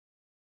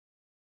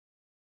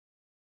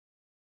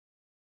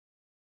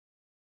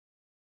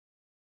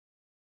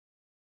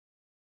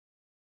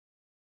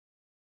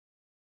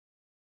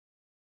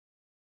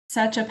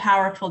Such a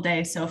powerful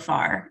day so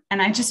far,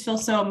 and I just feel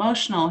so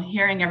emotional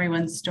hearing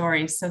everyone's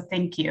stories. So,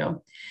 thank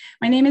you.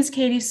 My name is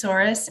Katie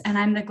Souris, and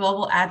I'm the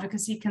Global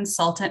Advocacy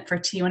Consultant for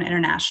T1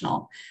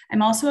 International.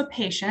 I'm also a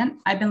patient.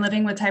 I've been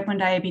living with type 1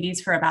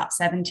 diabetes for about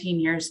 17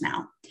 years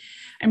now.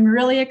 I'm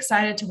really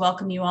excited to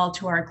welcome you all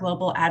to our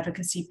Global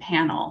Advocacy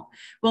panel.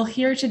 We'll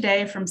hear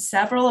today from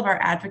several of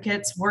our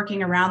advocates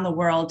working around the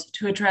world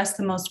to address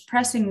the most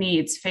pressing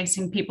needs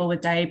facing people with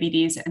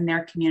diabetes and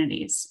their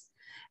communities.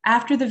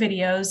 After the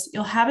videos,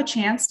 you'll have a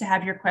chance to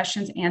have your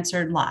questions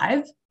answered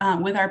live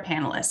with our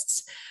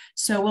panelists.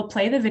 So we'll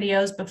play the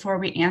videos before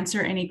we answer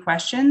any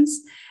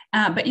questions,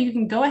 but you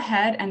can go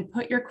ahead and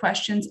put your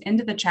questions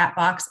into the chat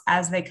box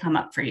as they come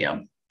up for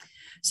you.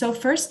 So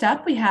first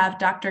up, we have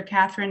Dr.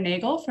 Catherine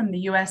Nagel from the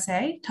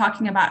USA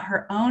talking about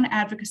her own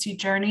advocacy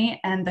journey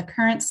and the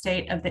current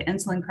state of the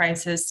insulin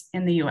crisis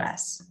in the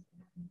US.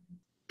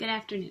 Good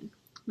afternoon.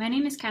 My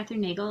name is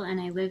Catherine Nagel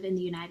and I live in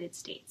the United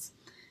States.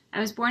 I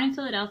was born in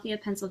Philadelphia,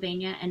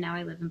 Pennsylvania, and now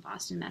I live in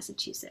Boston,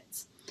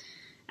 Massachusetts.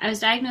 I was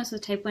diagnosed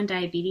with type 1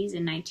 diabetes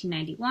in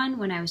 1991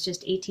 when I was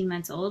just 18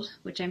 months old,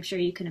 which I'm sure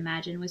you can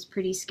imagine was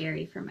pretty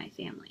scary for my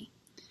family.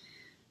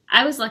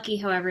 I was lucky,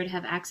 however, to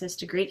have access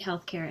to great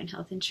health care and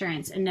health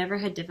insurance and never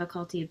had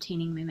difficulty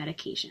obtaining my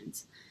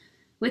medications.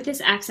 With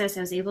this access, I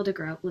was able to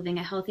grow up living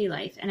a healthy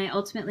life, and I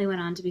ultimately went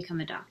on to become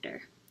a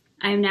doctor.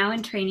 I am now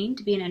in training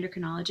to be an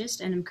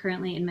endocrinologist and am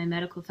currently in my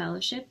medical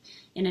fellowship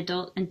in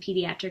adult and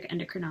pediatric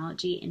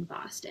endocrinology in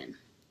Boston.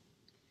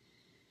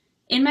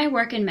 In my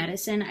work in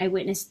medicine, I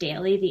witness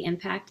daily the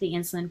impact the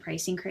insulin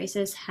pricing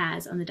crisis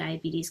has on the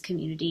diabetes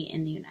community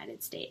in the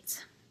United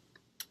States.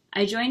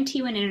 I joined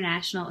T1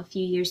 International a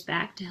few years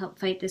back to help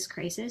fight this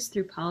crisis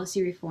through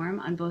policy reform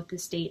on both the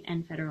state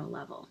and federal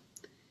level.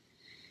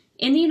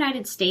 In the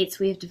United States,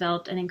 we have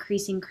developed an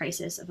increasing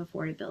crisis of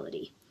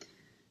affordability.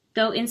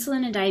 Though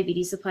insulin and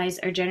diabetes supplies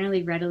are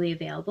generally readily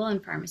available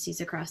in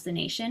pharmacies across the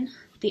nation,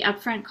 the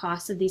upfront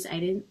cost of these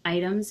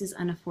items is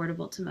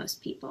unaffordable to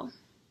most people.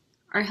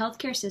 Our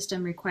healthcare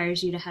system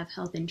requires you to have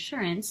health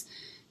insurance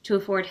to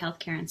afford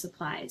healthcare and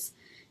supplies,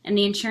 and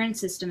the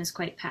insurance system is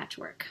quite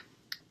patchwork.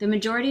 The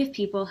majority of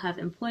people have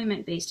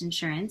employment-based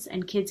insurance,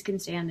 and kids can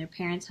stay on their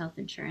parents' health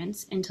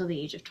insurance until the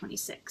age of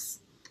 26.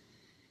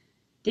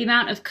 The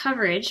amount of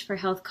coverage for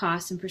health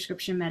costs and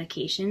prescription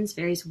medications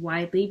varies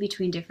widely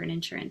between different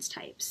insurance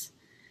types.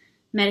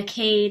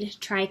 Medicaid,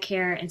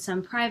 TRICARE, and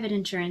some private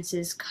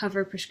insurances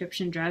cover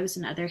prescription drugs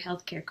and other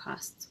healthcare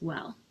costs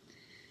well.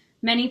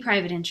 Many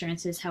private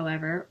insurances,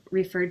 however,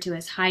 referred to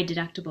as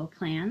high-deductible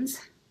plans,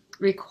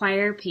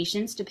 require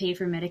patients to pay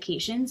for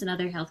medications and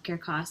other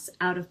healthcare costs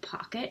out of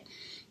pocket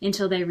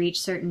until they reach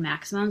certain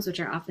maximums,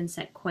 which are often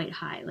set quite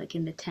high, like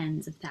in the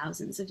tens of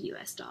thousands of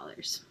US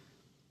dollars.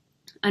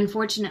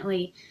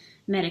 Unfortunately,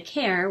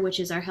 Medicare, which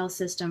is our health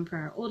system for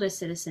our oldest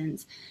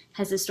citizens,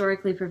 has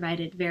historically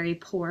provided very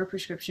poor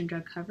prescription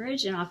drug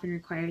coverage and often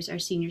requires our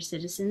senior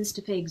citizens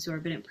to pay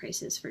exorbitant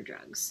prices for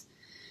drugs.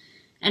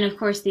 And of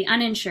course, the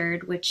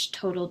uninsured, which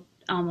totaled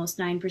almost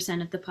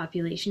 9% of the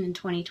population in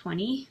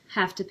 2020,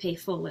 have to pay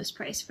full list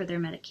price for their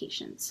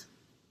medications.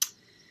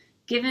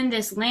 Given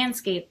this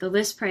landscape, the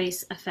list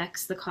price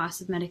affects the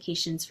cost of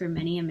medications for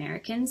many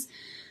Americans,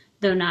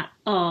 though not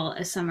all,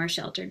 as some are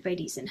sheltered by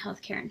decent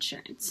healthcare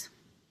insurance.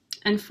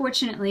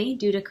 Unfortunately,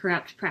 due to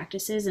corrupt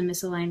practices and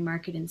misaligned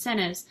market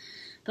incentives,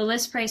 the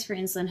list price for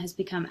insulin has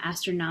become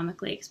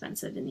astronomically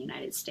expensive in the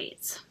United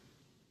States.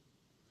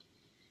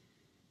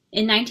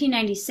 In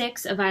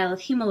 1996, a vial of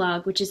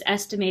Humalog, which is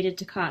estimated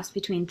to cost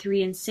between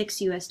 $3 and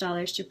 $6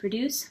 US to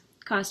produce,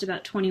 cost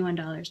about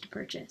 $21 to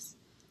purchase.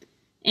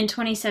 In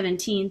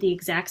 2017, the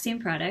exact same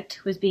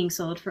product was being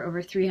sold for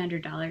over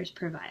 $300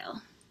 per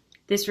vial.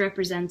 This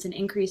represents an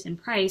increase in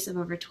price of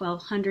over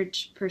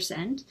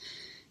 1,200%,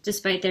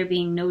 despite there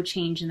being no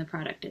change in the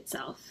product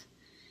itself.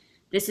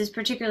 This is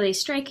particularly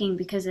striking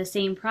because the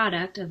same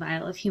product, a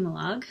vial of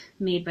Humalog,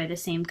 made by the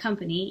same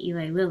company,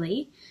 Eli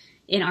Lilly,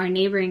 in our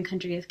neighboring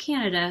country of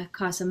Canada,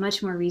 costs a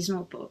much more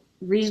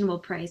reasonable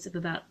price of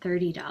about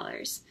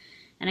 $30.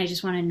 And I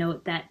just want to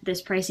note that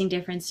this pricing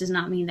difference does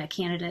not mean that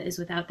Canada is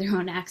without their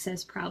own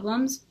access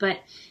problems, but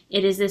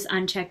it is this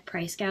unchecked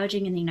price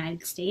gouging in the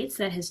United States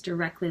that has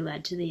directly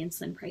led to the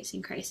insulin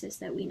pricing crisis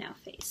that we now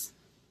face.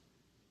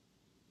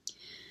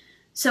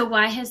 So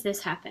why has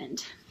this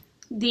happened?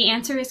 The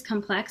answer is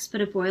complex, but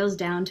it boils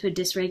down to a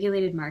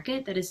dysregulated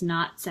market that is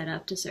not set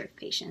up to serve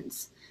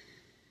patients.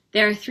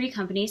 There are 3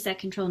 companies that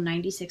control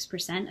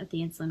 96% of the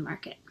insulin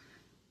market.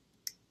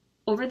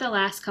 Over the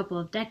last couple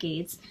of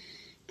decades,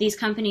 these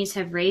companies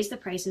have raised the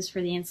prices for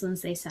the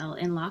insulins they sell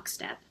in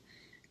lockstep,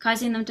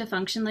 causing them to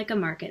function like a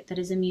market that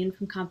is immune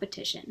from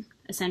competition,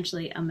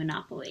 essentially a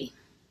monopoly.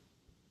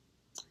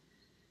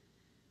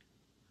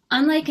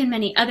 Unlike in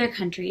many other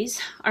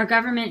countries, our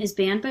government is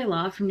banned by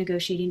law from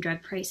negotiating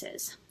drug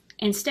prices.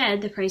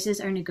 Instead, the prices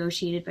are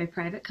negotiated by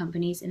private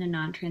companies in a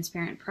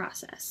non-transparent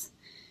process.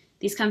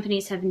 These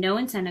companies have no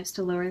incentives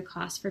to lower the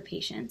costs for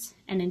patients,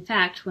 and in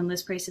fact, when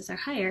list prices are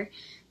higher,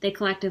 they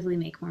collectively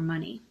make more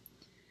money.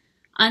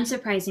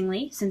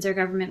 Unsurprisingly, since our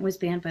government was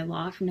banned by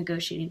law from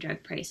negotiating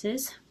drug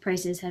prices,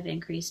 prices have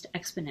increased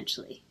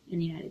exponentially in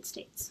the United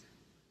States.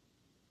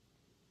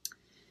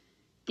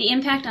 The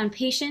impact on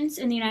patients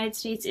in the United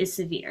States is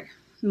severe.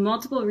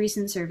 Multiple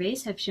recent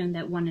surveys have shown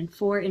that 1 in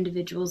 4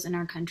 individuals in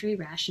our country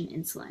ration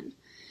insulin.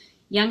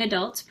 Young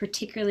adults,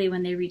 particularly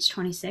when they reach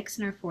 26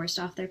 and are forced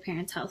off their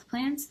parents' health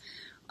plans,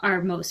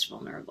 are most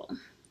vulnerable.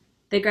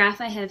 The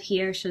graph I have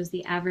here shows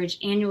the average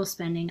annual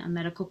spending on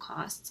medical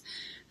costs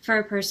for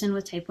a person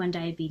with type 1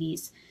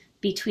 diabetes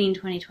between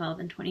 2012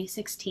 and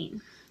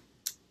 2016.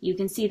 You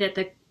can see that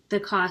the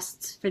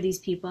costs for these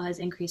people has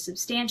increased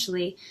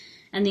substantially,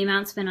 and the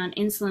amount spent on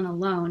insulin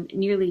alone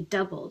nearly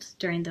doubled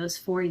during those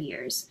 4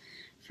 years,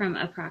 from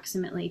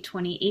approximately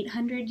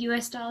 $2,800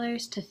 US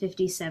to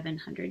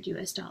 $5,700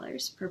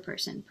 US per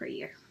person per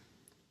year.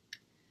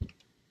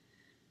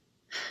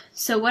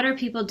 So what are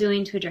people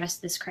doing to address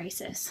this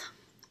crisis?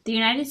 The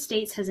United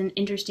States has an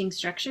interesting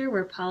structure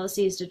where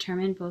policy is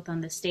determined both on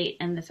the state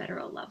and the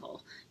federal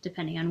level.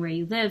 Depending on where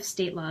you live,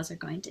 state laws are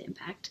going to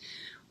impact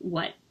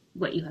what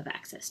you have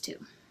access to.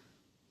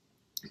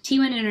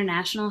 T1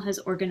 International has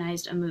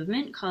organized a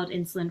movement called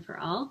Insulin for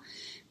All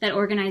that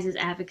organizes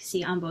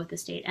advocacy on both the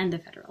state and the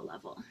federal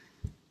level.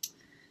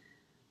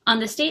 On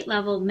the state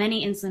level,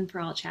 many Insulin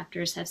for All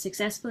chapters have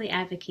successfully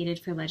advocated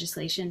for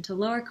legislation to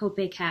lower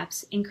copay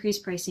caps, increase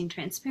pricing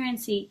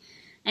transparency,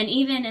 and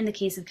even in the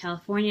case of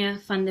California,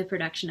 fund the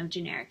production of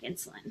generic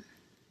insulin.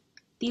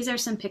 These are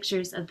some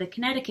pictures of the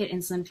Connecticut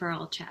Insulin for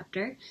All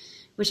chapter,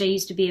 which I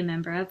used to be a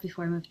member of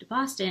before I moved to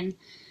Boston,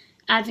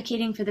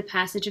 advocating for the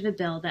passage of a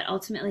bill that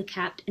ultimately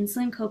capped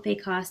insulin copay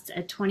costs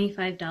at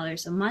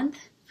 $25 a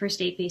month for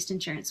state-based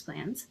insurance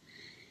plans,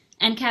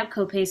 and capped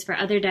copays for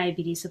other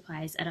diabetes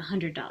supplies at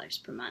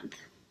 $100 per month.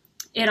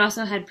 It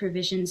also had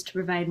provisions to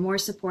provide more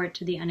support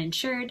to the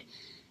uninsured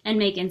and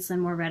make insulin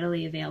more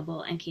readily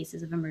available in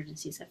cases of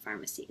emergencies at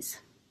pharmacies.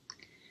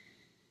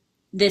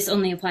 This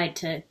only applied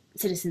to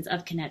citizens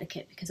of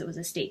Connecticut because it was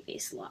a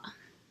state-based law.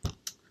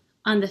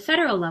 On the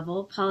federal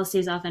level, policy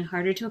is often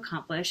harder to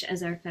accomplish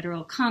as our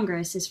federal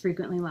Congress is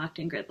frequently locked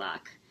in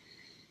gridlock.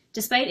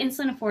 Despite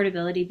insulin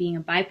affordability being a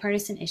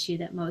bipartisan issue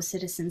that most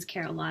citizens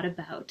care a lot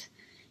about,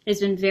 it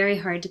has been very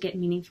hard to get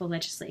meaningful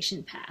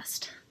legislation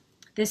passed.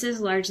 This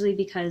is largely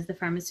because the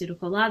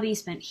pharmaceutical lobby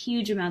spent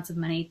huge amounts of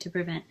money to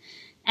prevent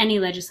any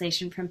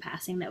legislation from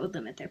passing that would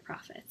limit their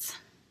profits.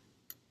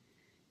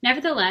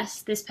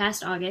 Nevertheless, this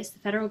past August, the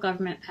federal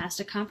government passed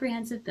a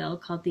comprehensive bill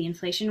called the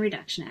Inflation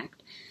Reduction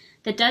Act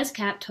that does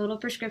cap total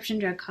prescription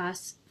drug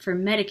costs for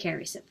Medicare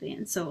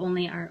recipients, so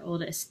only our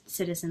oldest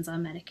citizens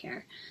on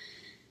Medicare,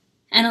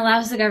 and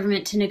allows the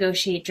government to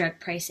negotiate drug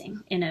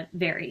pricing in a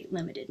very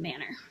limited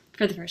manner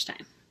for the first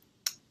time.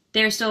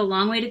 There's still a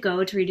long way to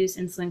go to reduce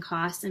insulin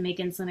costs and make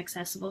insulin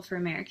accessible for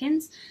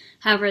Americans.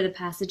 However, the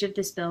passage of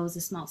this bill was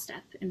a small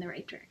step in the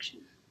right direction.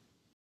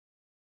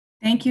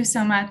 Thank you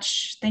so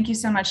much. Thank you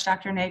so much,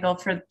 Dr. Nagel,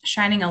 for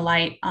shining a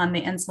light on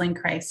the insulin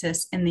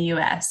crisis in the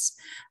US,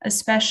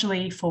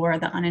 especially for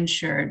the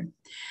uninsured.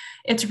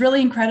 It's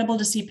really incredible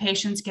to see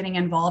patients getting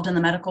involved in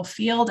the medical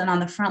field and on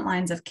the front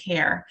lines of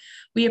care.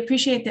 We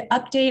appreciate the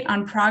update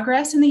on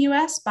progress in the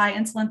US by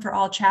Insulin for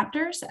All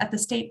chapters at the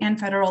state and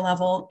federal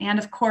level. And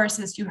of course,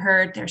 as you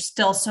heard, there's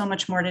still so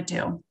much more to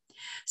do.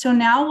 So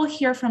now we'll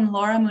hear from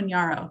Laura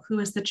Munyoro, who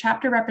is the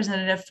chapter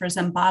representative for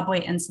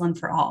Zimbabwe Insulin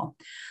for All.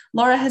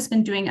 Laura has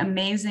been doing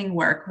amazing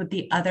work with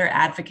the other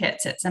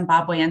advocates at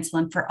Zimbabwe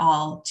Insulin for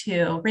All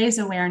to raise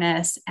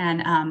awareness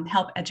and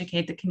help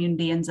educate the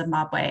community in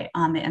Zimbabwe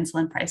on the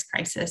insulin price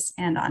crisis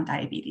and on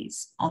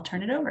diabetes. I'll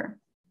turn it over.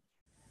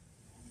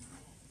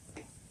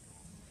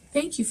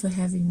 Thank you for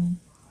having me.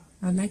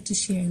 I'd like to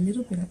share a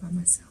little bit about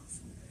myself.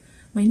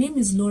 My name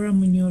is Laura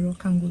Munyoro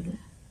Kangulu,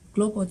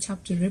 Global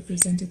Chapter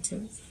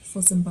Representative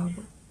for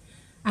Zimbabwe.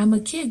 I'm a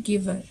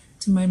caregiver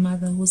to my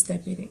mother who's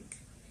diabetic,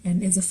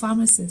 and as a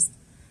pharmacist,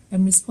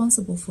 I'm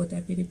responsible for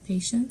diabetic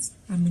patients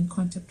I'm in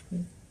contact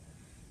with.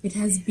 It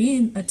has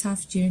been a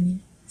tough journey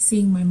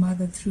seeing my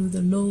mother through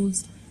the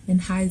lows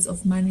and highs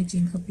of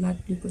managing her blood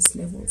glucose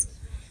levels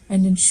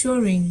and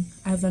ensuring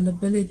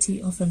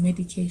availability of her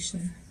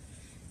medication.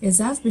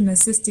 As I've been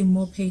assisting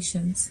more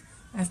patients,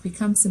 I've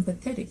become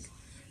sympathetic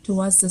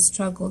towards the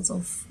struggles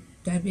of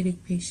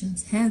diabetic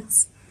patients,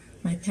 hence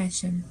my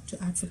passion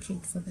to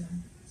advocate for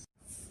them.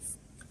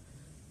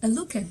 A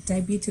look at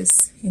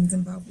diabetes in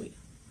Zimbabwe.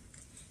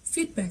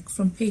 Feedback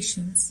from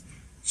patients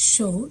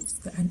shows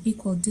the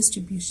unequal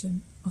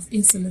distribution of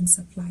insulin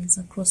supplies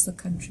across the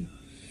country,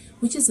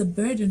 which is a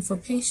burden for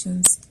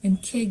patients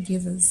and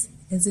caregivers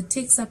as it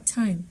takes up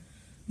time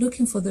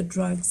looking for the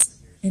drugs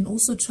and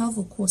also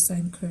travel costs are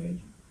incurred.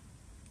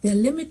 There are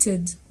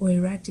limited or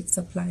erratic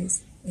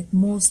supplies at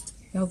most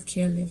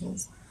healthcare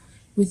levels,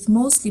 with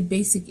mostly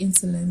basic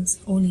insulins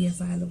only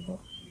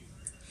available.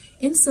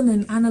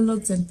 Insulin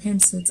analogs and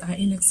pensets are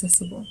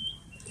inaccessible,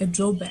 a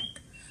drawback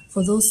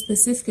for those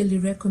specifically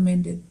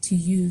recommended to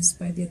use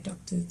by their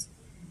doctors.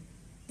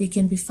 They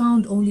can be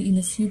found only in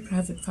a few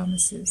private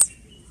pharmacies.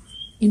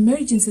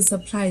 Emergency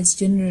supplies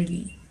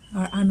generally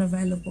are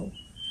unavailable,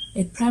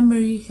 at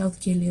primary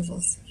healthcare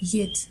levels,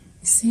 yet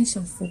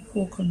essential for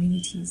poor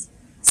communities,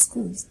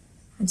 schools,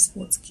 and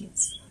sports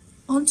kids.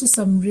 On to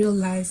some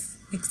real-life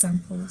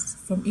examples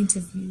from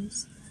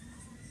interviews.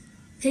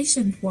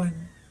 Patient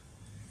 1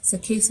 is a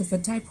case of a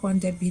type 1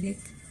 diabetic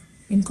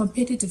in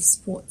competitive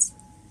sports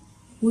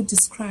who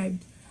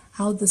described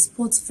how the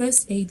sports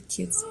first aid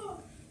kits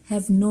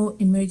have no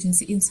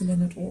emergency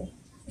insulin at all,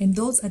 and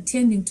those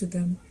attending to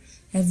them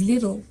have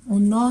little or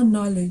no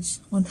knowledge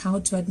on how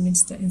to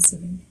administer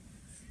insulin.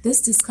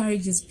 This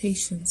discourages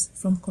patients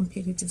from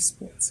competitive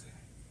sports.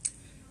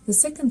 The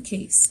second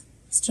case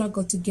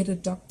struggled to get a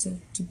doctor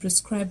to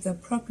prescribe the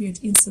appropriate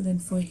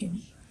insulin for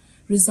him,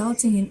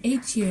 resulting in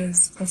 8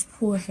 years of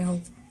poor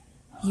health,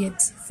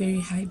 yet very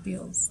high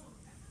bills.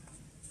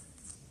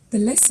 The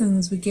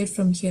lessons we get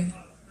from here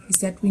is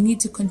that we need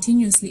to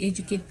continuously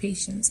educate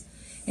patients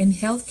and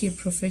healthcare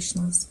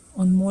professionals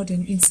on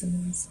modern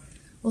insulins,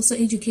 also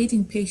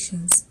educating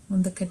patients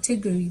on the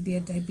category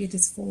their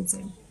diabetes falls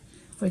in,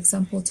 for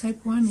example,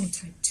 type 1 or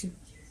type 2.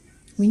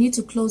 We need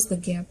to close the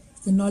gap,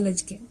 the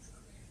knowledge gap,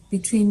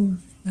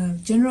 between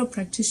general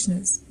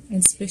practitioners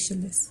and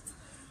specialists,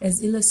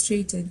 as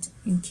illustrated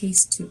in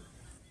case 2.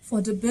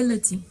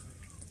 Affordability.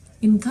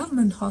 In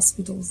government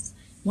hospitals,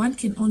 one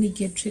can only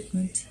get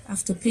treatment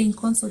after paying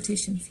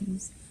consultation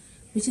fees,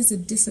 which is a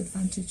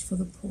disadvantage for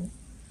the poor.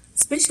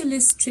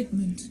 Specialist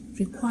treatment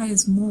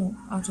requires more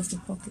out of the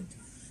pocket,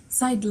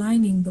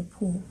 sidelining the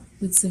poor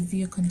with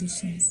severe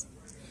conditions.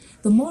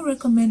 The more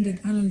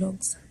recommended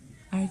analogs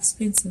are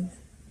expensive,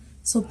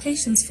 so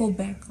patients fall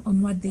back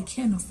on what they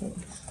can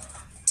afford.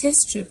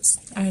 Test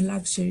strips are a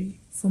luxury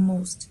for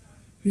most,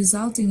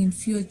 resulting in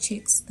fewer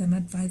checks than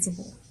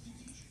advisable.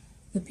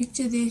 The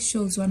picture there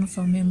shows one of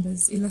our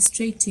members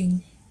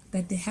illustrating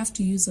that they have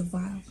to use a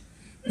vial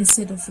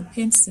instead of the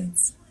pen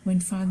sets when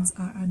funds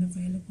are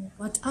unavailable.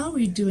 What are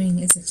we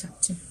doing as a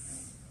chapter?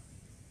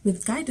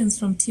 With guidance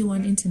from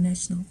T1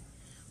 International,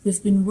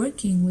 we've been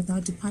working with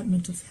our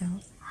Department of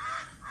Health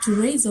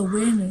to raise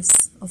awareness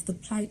of the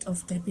plight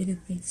of diabetic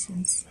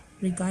patients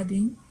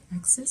regarding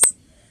access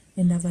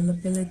and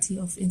availability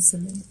of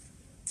insulin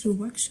through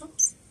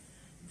workshops,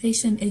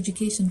 patient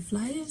education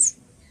flyers,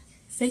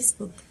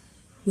 Facebook,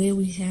 where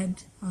we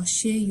had our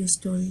Share Your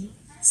Story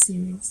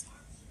series,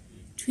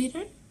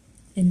 Twitter,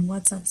 and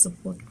WhatsApp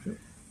support group.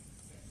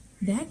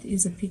 That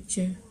is a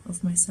picture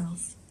of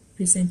myself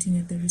presenting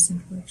at the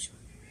recent workshop.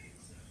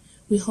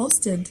 We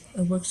hosted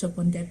a workshop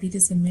on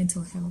diabetes and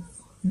mental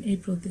health in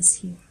April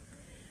this year,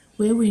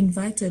 where we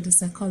invited a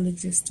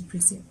psychologist to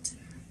present.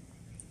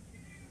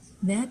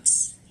 That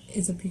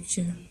is a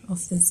picture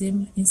of the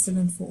Zim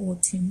Insulin for All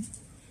team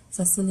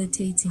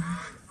facilitating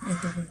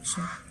at the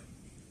workshop.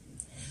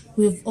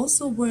 We've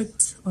also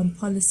worked on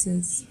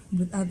policies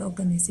with other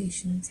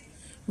organizations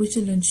which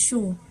will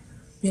ensure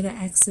better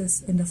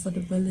access and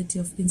affordability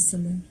of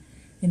insulin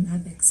and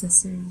other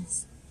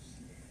accessories.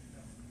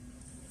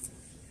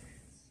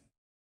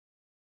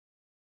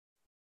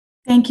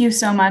 Thank you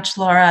so much,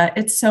 Laura.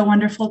 It's so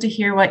wonderful to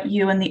hear what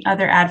you and the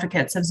other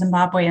advocates of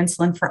Zimbabwe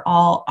Insulin for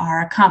All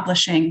are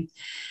accomplishing.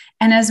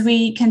 And as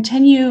we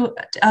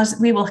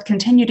will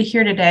continue to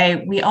hear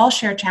today, we all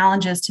share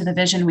challenges to the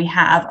vision we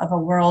have of a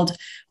world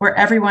where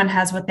everyone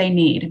has what they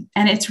need.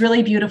 And it's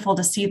really beautiful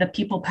to see the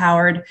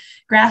people-powered,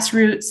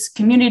 grassroots,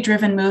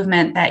 community-driven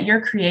movement that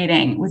you're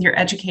creating with your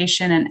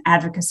education and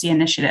advocacy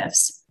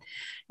initiatives.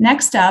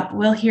 Next up,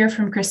 we'll hear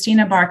from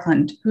Christina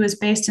Barklund, who is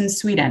based in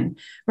Sweden,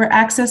 where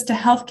access to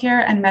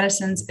healthcare and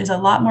medicines is a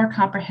lot more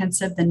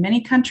comprehensive than many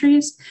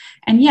countries,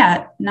 and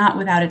yet not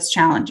without its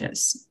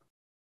challenges.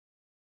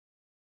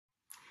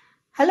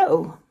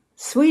 Hello,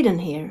 Sweden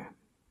here.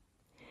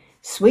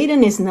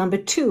 Sweden is number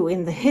 2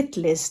 in the hit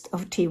list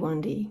of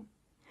T1D.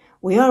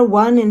 We are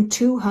 1 in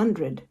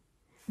 200,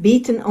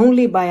 beaten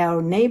only by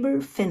our neighbor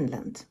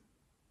Finland.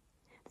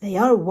 They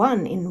are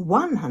 1 in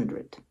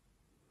 100.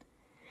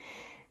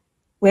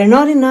 We're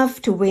not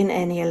enough to win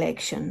any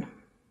election,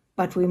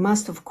 but we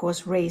must of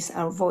course raise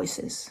our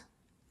voices.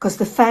 Because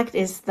the fact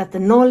is that the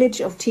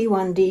knowledge of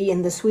T1D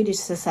in the Swedish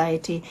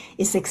society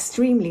is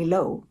extremely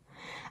low.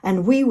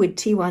 And we with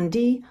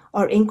T1D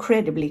are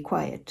incredibly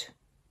quiet,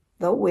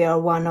 though we are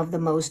one of the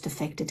most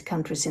affected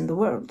countries in the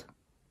world.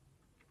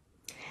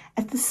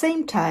 At the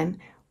same time,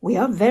 we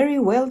are very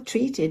well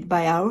treated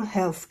by our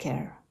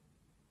healthcare.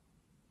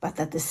 But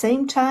at the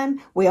same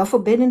time, we are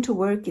forbidden to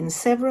work in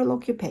several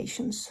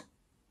occupations.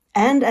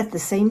 And at the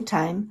same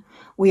time,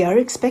 we are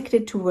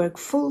expected to work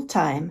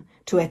full-time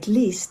to at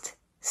least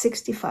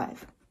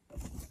 65.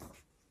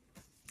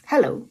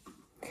 Hello,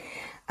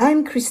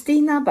 I'm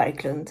Christina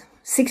Barklund.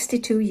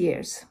 62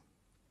 years.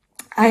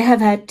 I have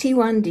had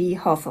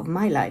T1D half of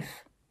my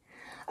life.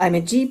 I'm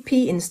a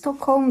GP in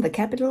Stockholm, the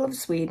capital of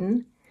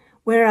Sweden,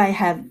 where I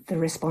have the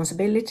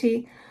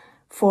responsibility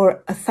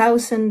for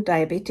 1,000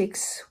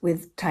 diabetics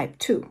with type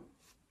 2.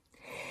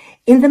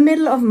 In the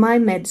middle of my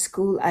med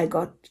school, I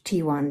got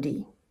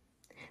T1D.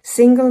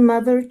 Single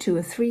mother to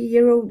a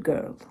 3-year-old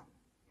girl.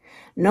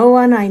 No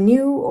one I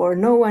knew or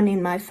no one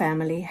in my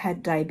family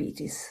had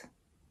diabetes,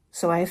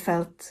 so I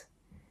felt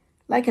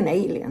like an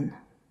alien.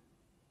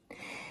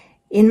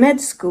 In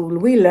med school,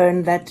 we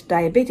learned that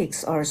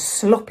diabetics are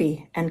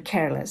sloppy and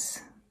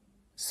careless.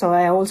 So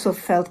I also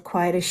felt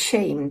quite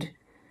ashamed,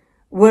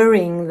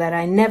 worrying that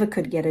I never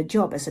could get a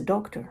job as a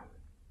doctor.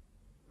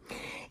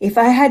 If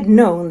I had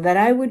known that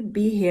I would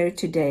be here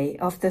today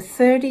after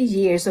 30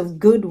 years of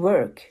good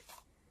work,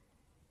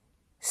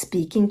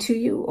 speaking to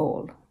you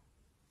all,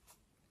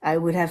 I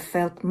would have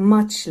felt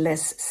much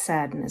less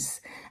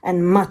sadness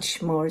and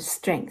much more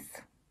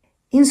strength.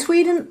 In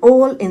Sweden,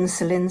 all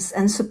insulins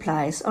and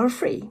supplies are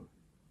free,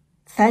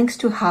 thanks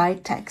to high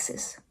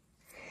taxes.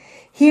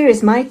 Here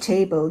is my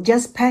table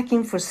just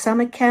packing for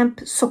summer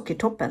camp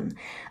Sockertoppen,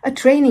 a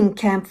training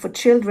camp for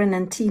children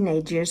and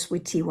teenagers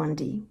with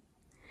T1D.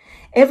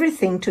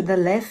 Everything to the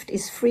left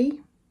is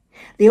free.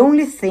 The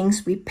only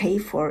things we pay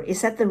for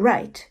is at the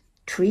right,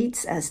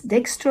 treats as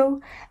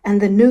dextro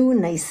and the new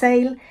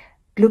nasal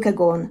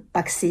glucagon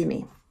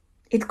Baqsimi.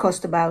 It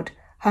cost about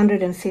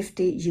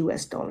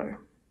 $150.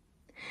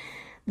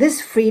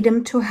 This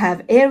freedom to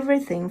have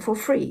everything for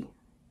free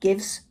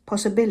gives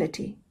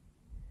possibility,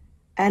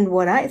 and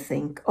what I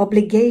think,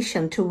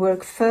 obligation to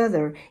work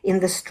further in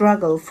the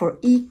struggle for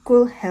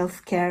equal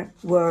healthcare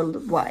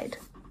worldwide.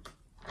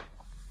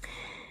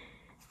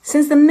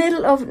 Since the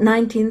middle of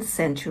 19th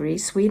century,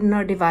 Sweden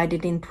are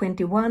divided in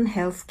 21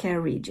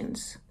 healthcare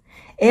regions.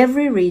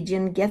 Every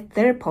region gets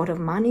their pot of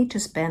money to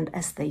spend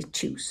as they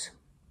choose.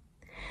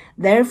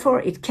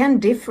 Therefore, it can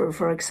differ,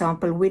 for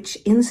example, which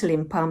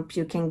insulin pump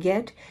you can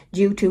get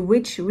due to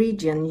which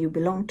region you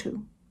belong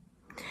to.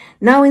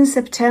 Now in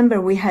September,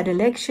 we had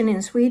election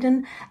in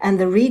Sweden, and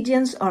the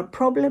regions are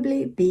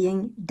probably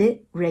being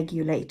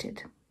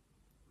deregulated.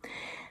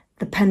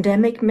 The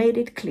pandemic made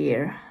it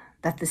clear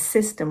that the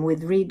system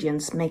with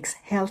regions makes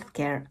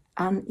healthcare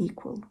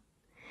unequal.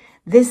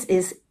 This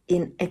is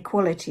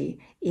inequality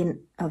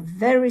in a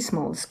very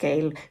small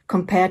scale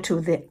compared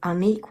to the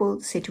unequal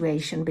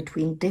situation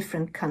between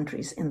different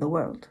countries in the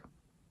world.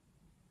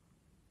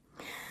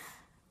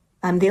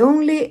 I'm the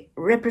only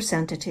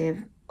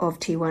representative of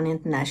T1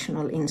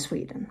 International in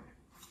Sweden.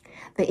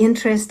 The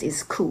interest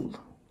is cool.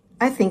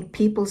 I think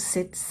people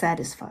sit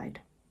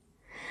satisfied.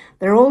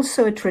 There's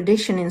also a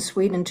tradition in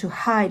Sweden to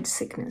hide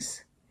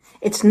sickness.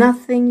 It's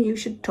nothing you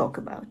should talk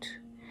about.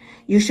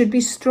 You should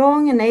be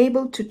strong and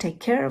able to take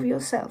care of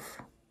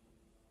yourself.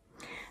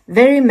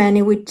 Very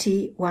many with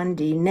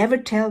T1D never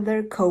tell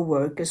their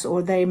co-workers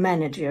or their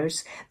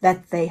managers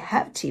that they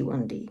have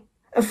T1D,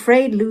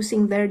 afraid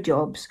losing their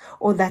jobs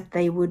or that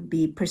they would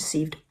be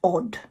perceived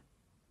odd.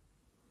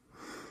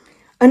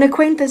 An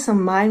acquaintance of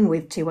mine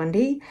with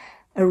T1D,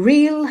 a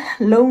real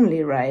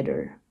lonely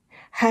rider,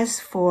 has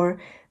for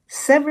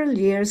several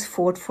years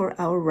fought for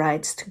our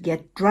rights to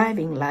get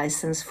driving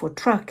license for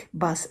truck,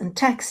 bus and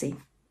taxi.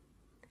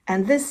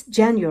 And this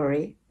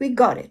January we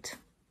got it.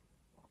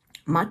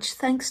 Much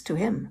thanks to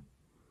him.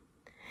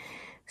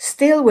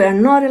 Still, we are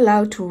not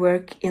allowed to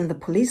work in the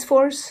police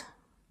force,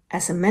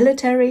 as a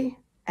military,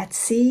 at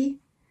sea,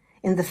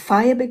 in the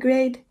fire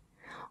brigade,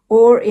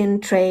 or in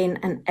train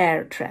and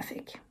air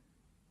traffic.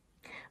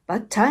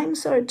 But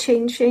times are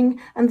changing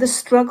and the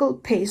struggle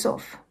pays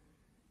off.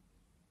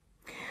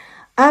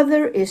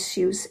 Other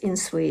issues in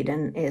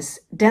Sweden is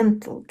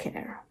dental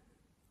care.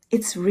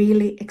 It's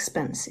really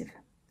expensive.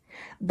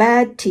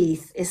 Bad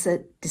teeth is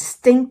a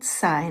distinct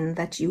sign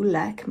that you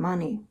lack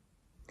money.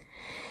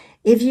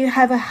 If you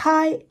have a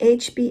high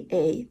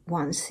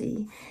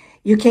HbA1c,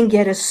 you can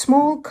get a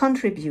small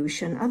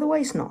contribution,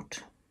 otherwise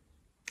not.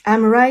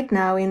 I'm right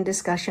now in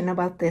discussion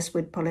about this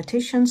with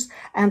politicians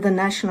and the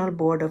National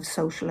Board of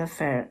Social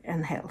Affairs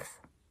and Health.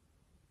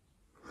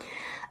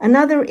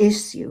 Another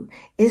issue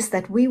is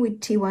that we with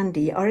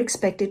T1D are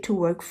expected to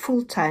work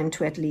full-time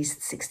to at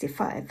least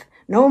 65,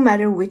 no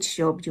matter which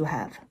job you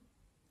have.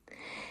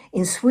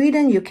 In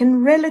Sweden, you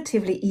can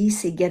relatively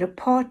easy get a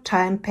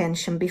part-time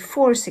pension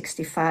before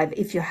 65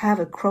 if you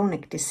have a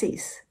chronic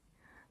disease,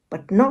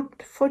 but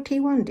not for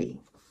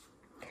T1D.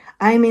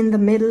 I'm in the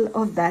middle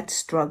of that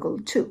struggle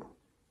too.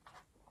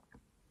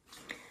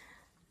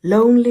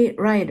 Lonely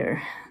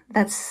rider,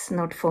 that's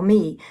not for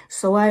me,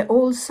 so I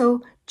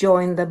also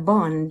joined the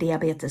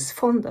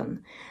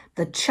Barndiabetesfonden,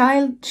 the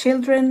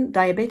Children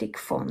Diabetic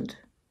Fund.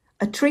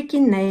 A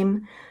tricky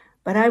name,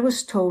 but I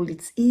was told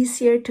it's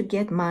easier to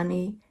get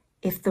money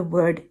if the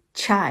word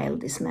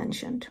child is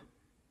mentioned.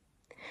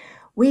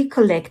 We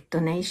collect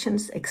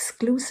donations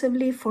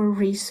exclusively for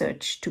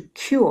research to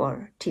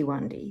cure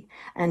T1D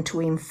and to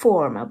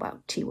inform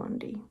about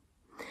T1D.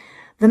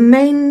 The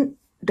main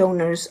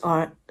donors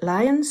are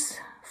Lions,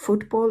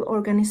 football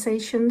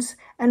organizations,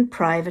 and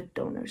private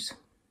donors.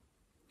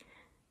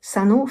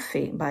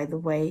 Sanofi, by the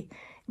way,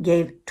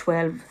 gave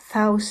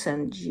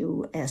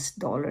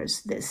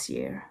 $12,000 this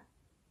year.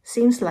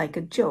 Seems like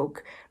a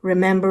joke,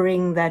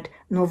 remembering that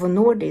Novo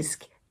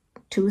Nordisk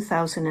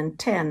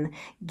 2010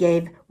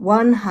 gave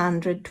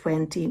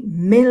 $120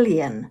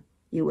 million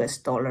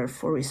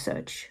for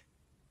research.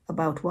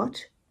 About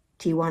what?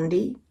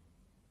 T1D?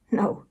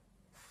 No,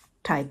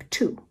 type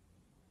 2.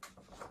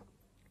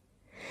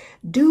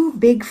 Do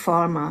Big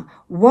Pharma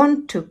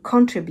want to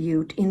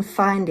contribute in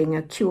finding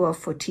a cure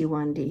for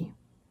T1D?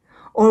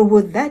 Or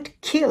would that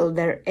kill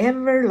their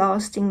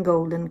everlasting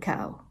golden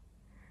cow?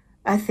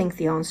 I think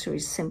the answer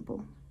is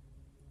simple.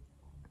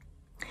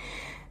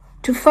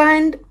 To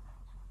find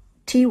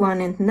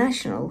T1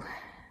 International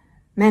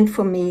meant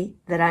for me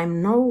that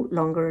I'm no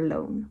longer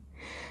alone.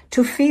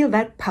 To feel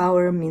that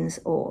power means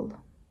all.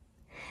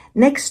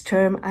 Next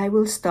term, I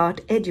will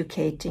start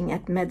educating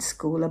at med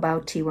school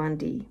about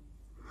T1D.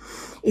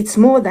 It's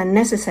more than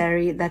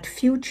necessary that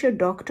future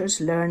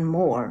doctors learn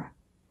more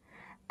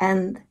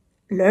and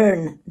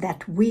learn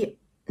that we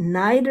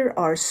neither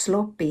are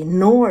sloppy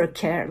nor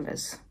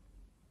careless.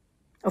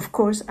 Of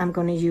course, I'm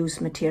going to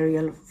use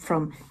material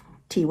from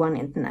T1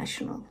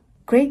 International.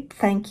 Great,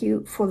 thank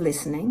you for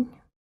listening.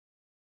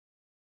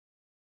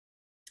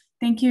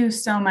 Thank you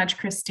so much,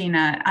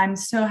 Christina. I'm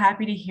so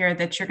happy to hear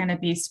that you're going to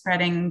be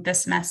spreading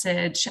this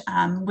message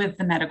with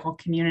the medical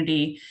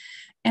community.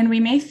 And we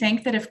may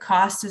think that if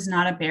cost is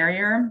not a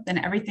barrier,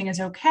 then everything is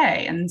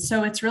okay. And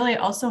so it's really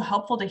also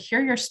helpful to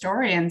hear your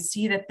story and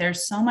see that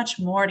there's so much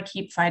more to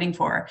keep fighting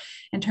for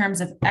in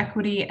terms of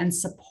equity and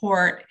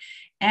support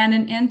and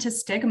an end to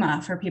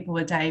stigma for people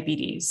with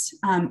diabetes,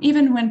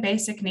 even when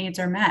basic needs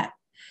are met.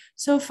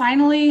 So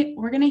finally,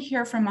 we're going to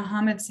hear from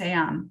Mohammed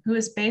Seyam, who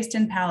is based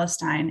in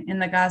Palestine in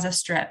the Gaza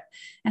Strip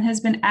and has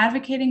been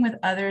advocating with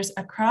others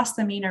across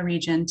the MENA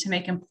region to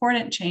make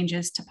important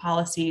changes to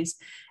policies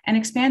and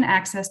expand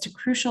access to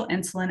crucial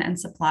insulin and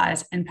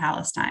supplies in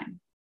Palestine.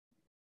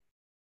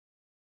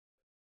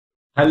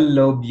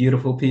 Hello,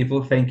 beautiful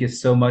people. Thank you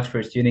so much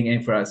for tuning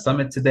in for our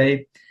summit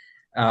today.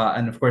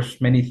 And of course,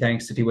 many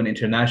thanks to T1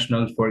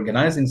 International for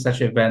organizing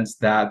such events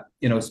that,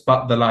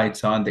 spot the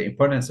lights on the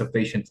importance of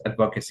patient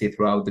advocacy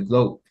throughout the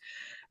globe.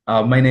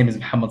 My name is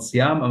Mohammed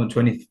Seyam.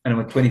 I'm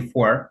a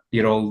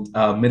 24-year-old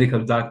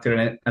medical doctor,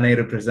 and I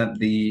represent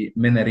the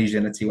MENA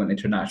region at T1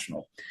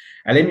 International.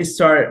 And let me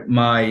start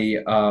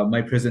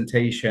my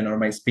presentation or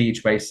my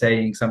speech by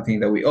saying something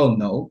that we all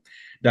know.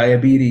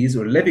 Diabetes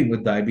or living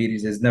with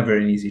diabetes is never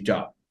an easy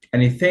job.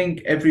 And I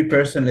think every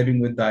person living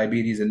with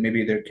diabetes and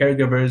maybe their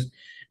caregivers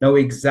know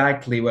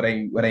exactly what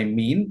I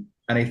mean.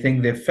 And I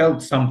think they've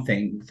felt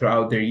something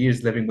throughout their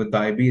years living with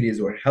diabetes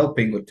or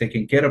helping or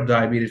taking care of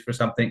diabetes for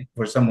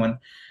someone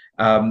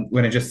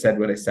when I just said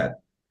what I said.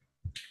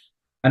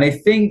 And I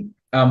think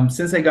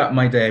since I got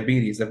my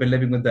diabetes, I've been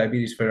living with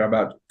diabetes for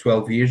about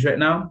 12 years right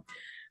now.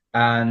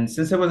 And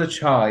since I was a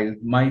child,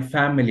 my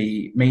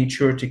family made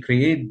sure to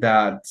create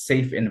that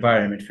safe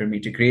environment for me,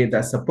 to create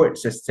that support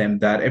system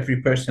that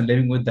every person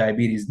living with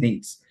diabetes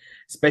needs,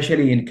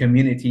 especially in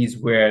communities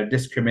where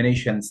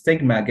discrimination,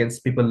 stigma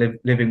against people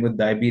living with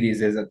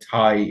diabetes is at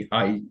high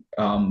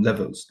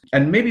levels.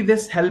 And maybe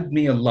this helped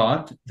me a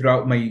lot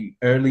throughout my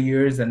early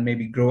years and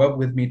maybe grow up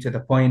with me to the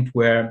point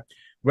where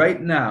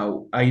right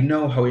now, I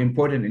know how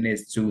important it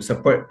is to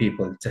support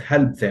people, to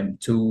help them,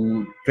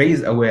 to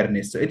raise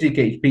awareness, to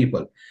educate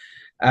people.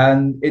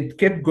 And it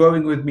kept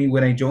growing with me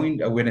when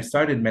I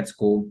started med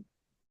school,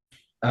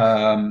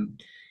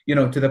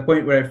 to the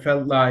point where I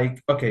felt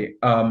like, okay,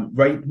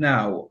 right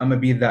now, I'm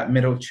gonna be that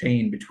middle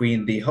chain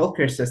between the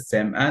healthcare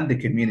system and the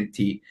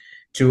community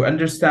to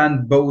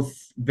understand both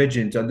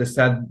visions, to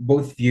understand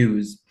both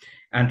views,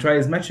 and try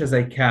as much as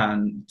I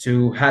can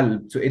to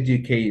help, to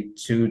educate,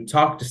 to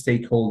talk to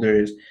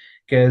stakeholders,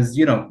 because,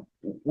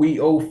 we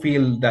all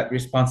feel that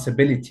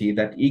responsibility,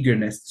 that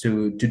eagerness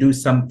to do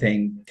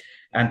something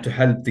and to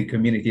help the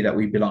community that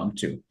we belong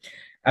to.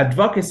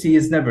 Advocacy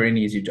is never an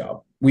easy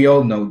job. We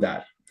all know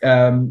that.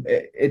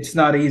 It's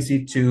not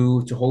easy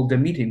to hold a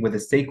meeting with a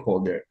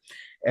stakeholder.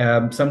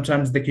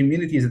 Sometimes the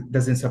community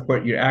doesn't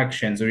support your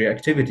actions or your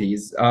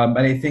activities. And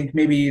I think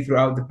maybe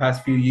throughout the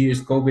past few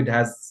years, COVID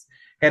has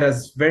hit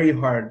us very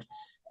hard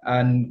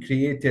and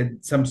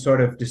created some sort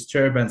of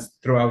disturbance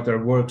throughout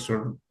our work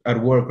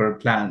or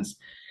plans.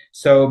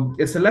 So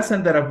it's a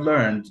lesson that I've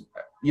learned,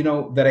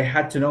 that I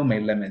had to know my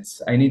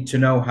limits. I need to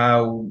know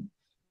how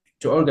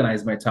to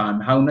organize my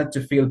time, how not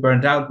to feel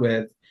burned out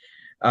with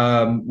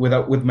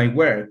my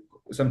work,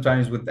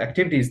 sometimes with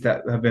activities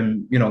that have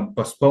been,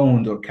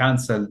 postponed or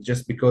canceled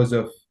just because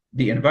of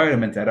the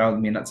environment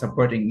around me not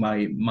supporting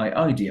my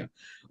idea.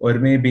 Or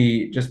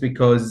maybe just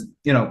because,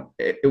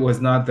 it was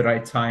not the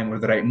right time or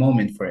the right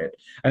moment for it.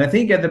 And I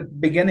think at the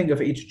beginning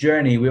of each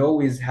journey, we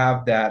always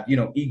have that,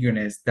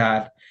 eagerness,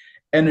 that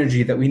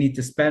energy that we need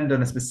to spend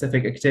on a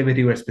specific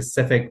activity or a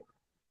specific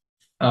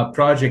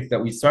project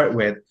that we start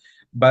with.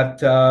 But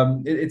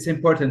it's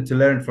important to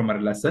learn from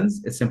our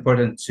lessons. It's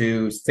important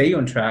to stay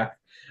on track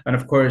and,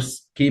 of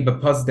course, keep a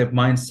positive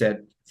mindset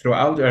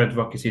throughout our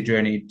advocacy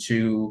journey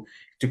to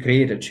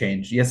create a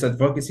change. Yes,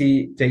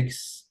 advocacy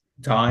takes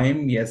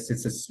time. Yes,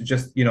 it's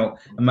just a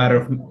matter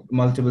of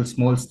multiple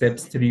small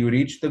steps till you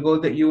reach the goal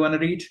that you want to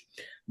reach.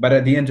 But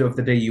at the end of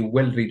the day, you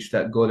will reach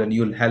that goal and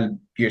you'll help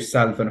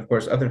yourself and, of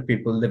course, other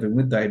people living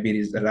with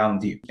diabetes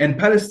around you. In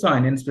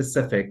Palestine in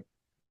specific,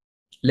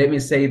 let me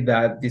say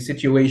that the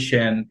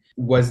situation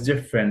was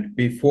different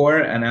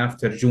before and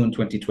after June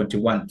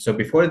 2021. So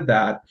before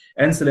that,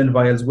 insulin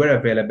vials were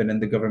available in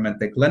the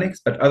governmental clinics.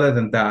 But other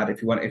than that,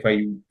 if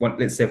I want,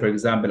 let's say, for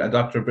example, a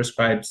doctor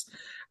prescribes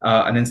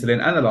an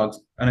insulin analog,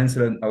 an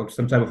insulin or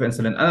some type of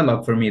insulin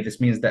analog for me, this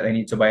means that I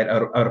need to buy it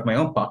out of my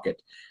own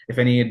pocket. If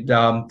I need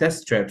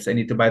test strips, I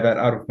need to buy that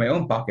out of my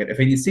own pocket. If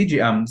I need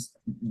CGMs,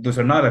 those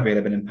are not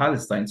available in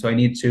Palestine. So I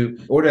need to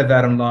order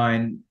that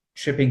online.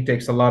 Shipping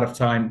takes a lot of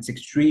time. It's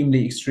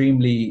extremely,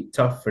 extremely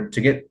tough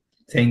to get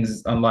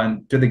things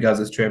online to the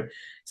Gaza Strip.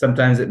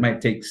 Sometimes it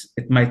might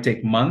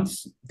take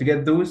months to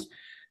get those.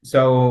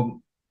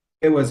 So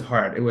it was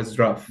hard. It was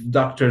rough.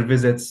 Doctor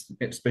visits,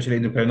 especially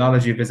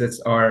endocrinology visits,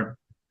 are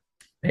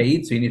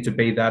paid. So you need to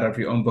pay that out of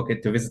your own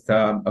pocket to visit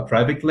a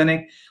private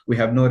clinic. We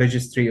have no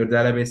registry or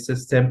database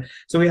system.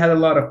 So we had a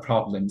lot of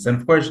problems. And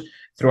of course,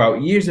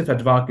 throughout years of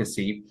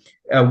advocacy,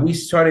 we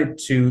started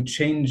to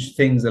change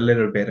things a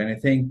little bit. And I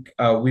think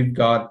we've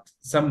got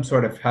some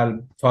sort of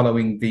help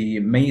following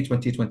the May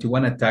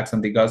 2021 attacks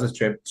on the Gaza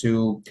Strip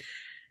to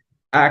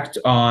act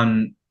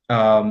on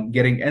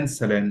getting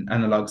insulin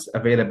analogs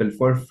available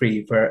for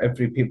free for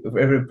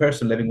every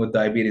person living with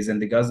diabetes in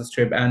the Gaza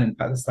Strip and in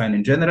Palestine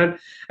in general.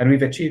 And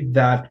we've achieved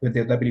that with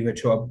the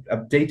WHO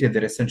updated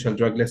their essential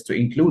drug list to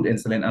include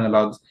insulin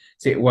analogs.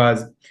 So it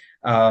was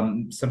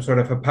some sort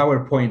of a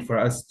PowerPoint for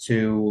us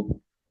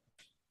to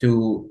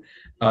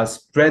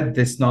spread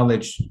this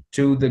knowledge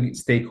to the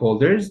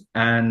stakeholders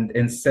and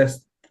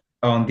insist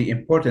on the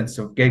importance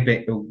of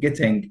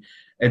getting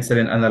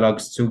insulin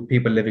analogs to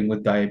people living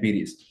with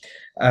diabetes.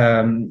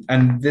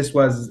 And this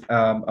was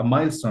a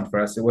milestone for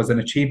us. It was an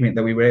achievement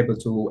that we were able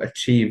to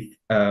achieve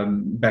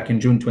back in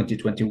June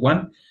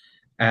 2021.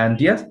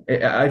 And yes,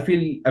 I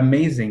feel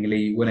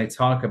amazingly when I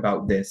talk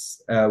about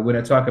this, when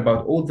I talk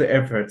about all the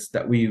efforts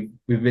that we've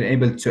been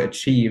able to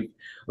achieve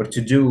or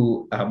to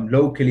do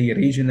locally,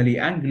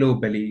 regionally, and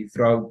globally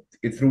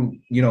through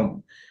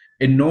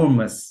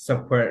enormous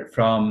support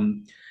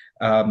from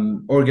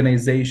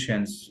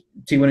organizations.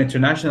 T1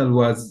 International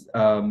was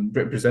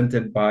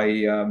represented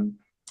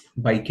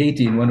by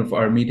Katie in one of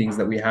our meetings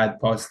that we had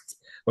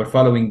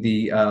following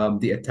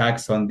the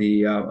attacks on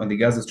the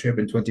Gaza Strip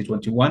in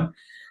 2021.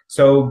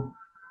 So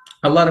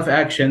a lot of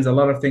actions, a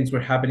lot of things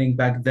were happening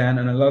back then,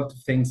 and a lot of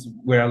things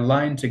were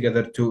aligned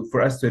together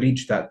for us to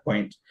reach that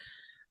point.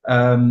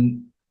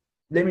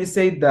 Let me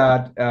say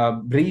that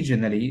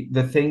regionally,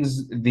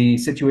 the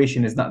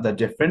situation is not that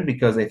different,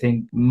 because I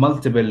think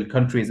multiple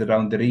countries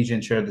around the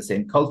region share the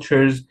same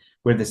cultures,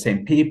 we're the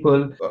same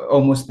people,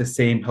 almost the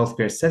same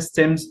healthcare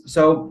systems.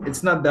 So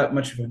it's not that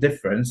much of a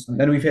difference.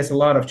 And we face a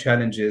lot of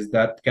challenges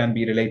that can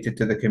be related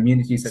to the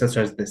community, such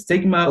as the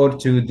stigma, or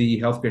to the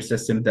healthcare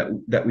system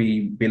that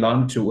we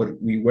belong to or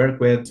we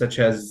work with, such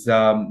as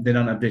the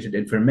non-updated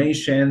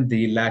information,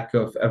 the lack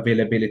of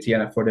availability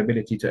and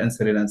affordability to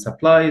insulin and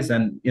supplies,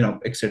 and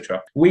etc.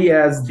 We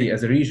as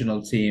a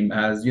regional team,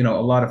 as a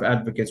lot of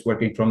advocates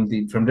working from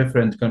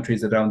different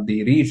countries around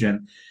the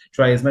region,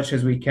 try as much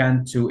as we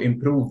can to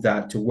improve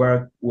that, to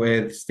work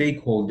with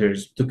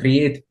stakeholders, to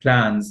create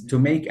plans, to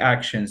make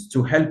actions,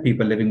 to help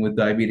people living with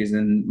diabetes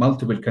in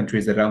multiple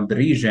countries around the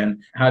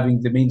region, having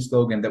the main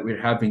slogan that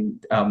we're having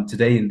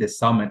today in this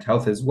summit,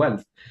 health is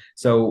wealth.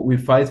 So we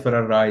fight for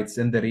our rights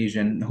in the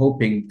region,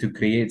 hoping to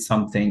create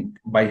something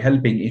by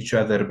helping each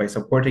other, by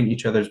supporting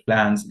each other's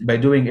plans, by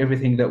doing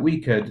everything that we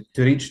could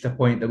to reach the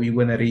point that we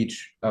want to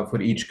reach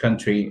for each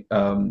country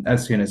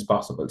as soon as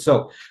possible.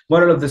 So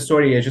moral of the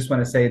story, I just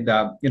want to say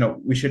that,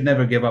 we should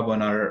never give up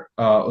on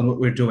on what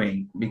we're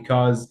doing,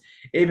 because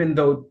even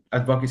though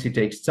advocacy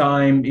takes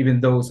time, even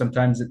though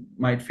sometimes it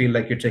might feel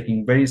like you're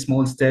taking very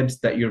small steps,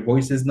 that your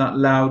voice is not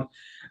loud,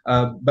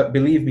 but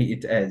believe me,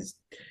 it is.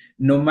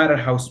 No matter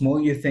how small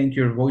you think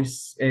your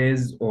voice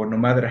is, or no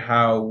matter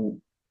how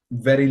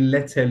very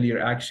little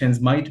your actions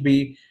might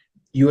be,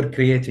 you're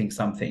creating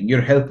something, you're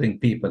helping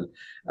people.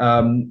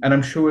 And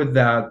I'm sure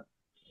that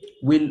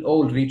we'll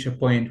all reach a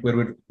point where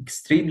we're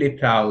extremely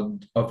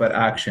proud of our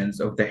actions,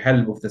 of the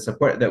help, of the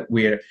support that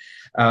we're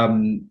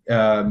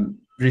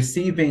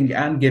receiving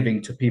and giving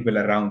to people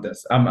around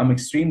us. I'm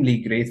extremely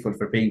grateful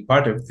for being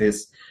part of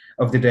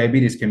the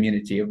diabetes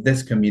community, of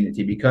this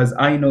community, because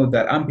I know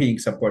that I'm being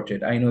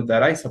supported. I know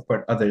that I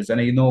support others, and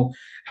I know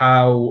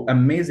how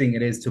amazing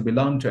it is to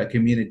belong to a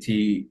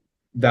community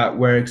that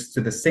works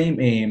to the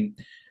same aim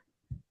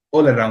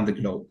all around the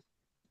globe,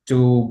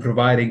 to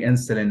providing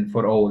insulin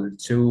for all,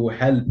 to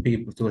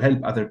help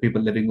other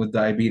people living with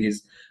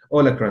diabetes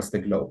all across the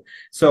globe.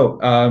 So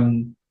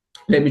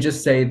let me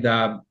just say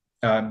that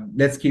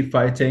let's keep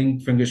fighting.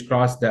 Fingers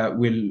crossed that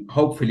we'll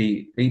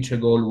hopefully reach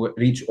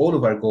all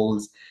of our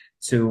goals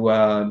to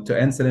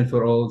insulin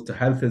for all, to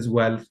health is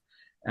wealth.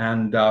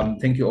 And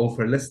thank you all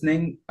for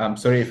listening. I'm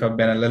sorry if I've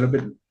been a little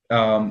bit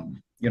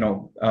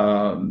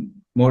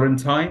more in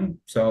time.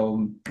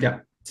 So yeah,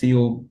 see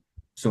you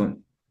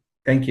soon.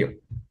 Thank you.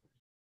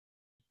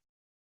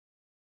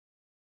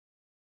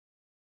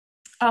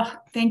 Oh,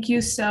 thank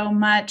you so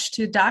much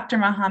to Dr.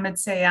 Mohammed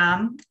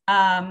Seyam.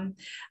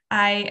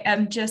 I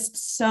am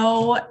just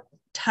so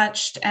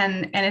touched,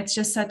 and it's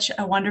just such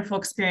a wonderful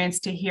experience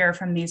to hear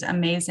from these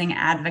amazing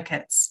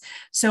advocates.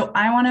 So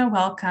I want to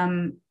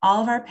welcome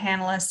all of our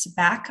panelists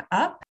back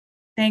up.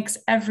 Thanks,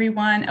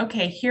 everyone.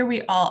 Okay, here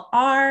we all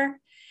are.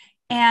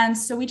 And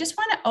so we just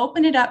want to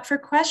open it up for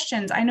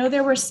questions. I know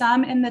there were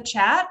some in the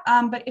chat,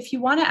 but if you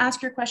want to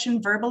ask your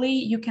question verbally,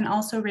 you can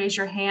also raise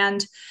your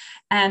hand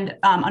and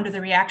under the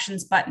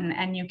reactions button,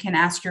 and you can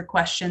ask your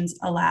questions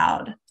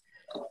aloud.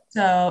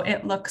 So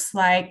it looks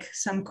like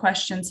some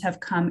questions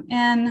have come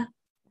in.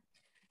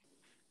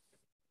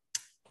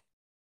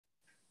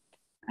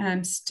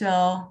 And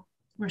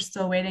we're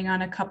still waiting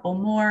on a couple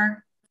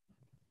more.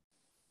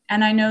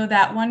 And I know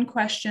that one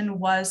question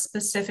was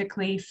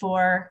specifically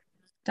for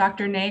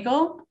Dr.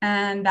 Nagel,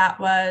 and that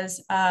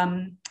was,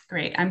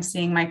 great, I'm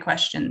seeing my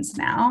questions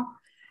now.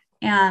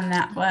 And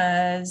that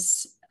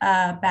was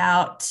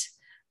about,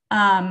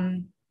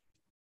 I'm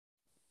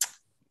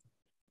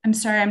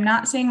sorry, I'm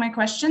not seeing my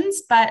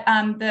questions, but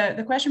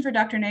the question for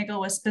Dr. Nagel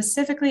was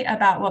specifically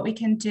about what we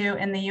can do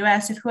in the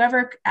US. If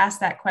whoever asked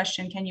that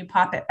question, can you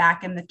pop it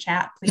back in the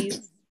chat,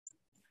 please?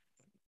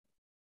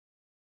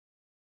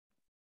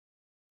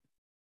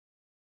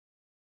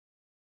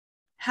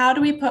 How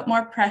do we put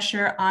more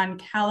pressure on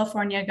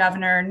California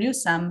Governor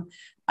Newsom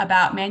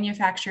about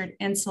manufactured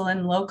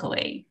insulin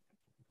locally?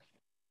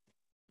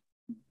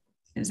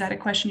 Is that a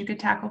question you could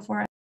tackle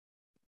for us?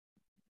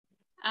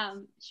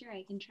 Sure,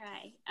 I can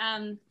try.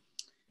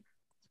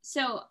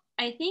 So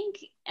I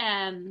think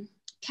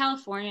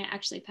California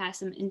actually passed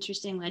some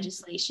interesting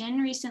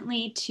legislation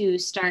recently to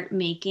start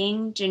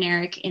making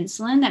generic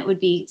insulin that would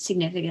be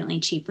significantly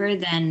cheaper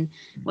than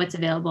what's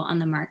available on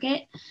the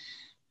market.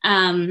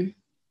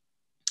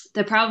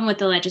 The problem with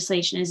the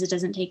legislation is it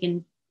doesn't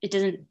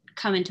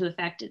come into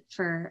effect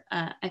for,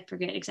 I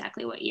forget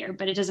exactly what year,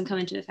 but it doesn't come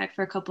into effect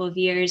for a couple of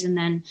years. And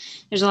then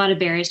there's a lot of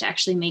barriers to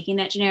actually making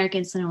that generic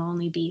insulin. It will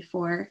only be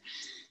for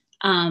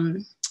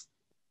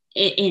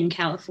in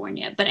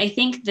California. But I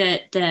think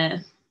that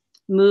the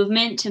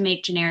movement to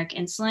make generic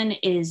insulin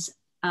is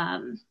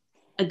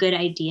a good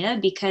idea,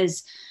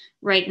 because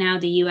right now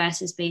the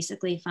US is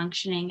basically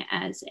functioning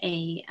as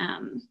they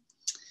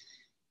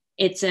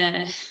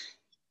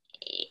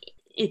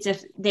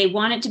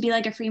want it to be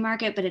like a free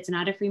market, but it's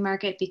not a free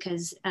market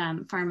because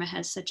pharma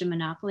has such a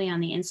monopoly on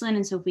the insulin.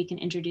 And so if we can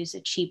introduce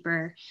a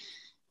cheaper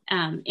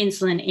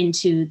insulin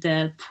into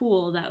the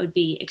pool, that would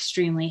be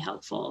extremely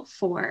helpful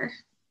for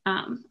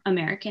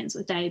Americans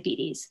with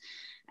diabetes.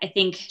 I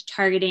think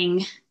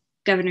targeting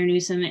Governor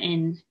Newsom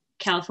in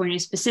California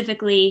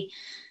specifically,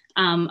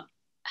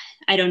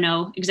 I don't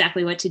know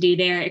exactly what to do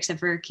there, except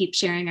for keep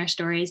sharing our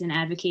stories and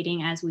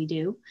advocating as we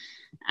do.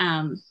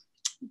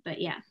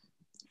 But yeah.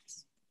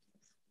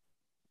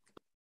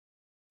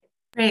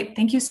 Great,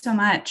 thank you so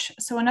much.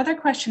 So another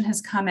question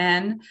has come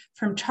in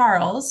from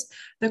Charles.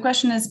 The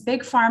question is,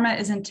 Big Pharma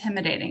is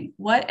intimidating.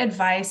 What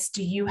advice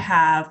do you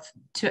have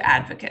to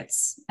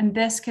advocates? And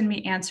this can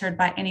be answered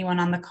by anyone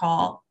on the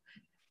call.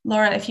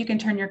 Laura, if you can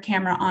turn your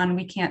camera on,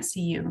 we can't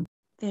see you.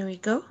 There we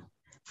go.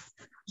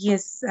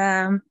 Yes,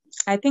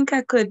 I think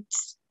I could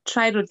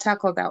try to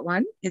tackle that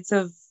one. It's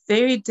a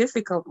very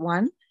difficult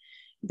one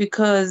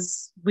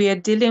because we are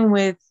dealing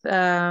with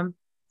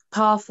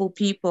powerful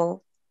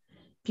people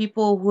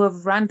who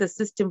have run the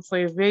system for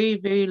a very,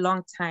 very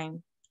long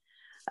time.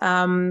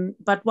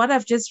 But what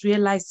I've just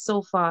realized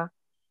so far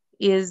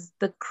is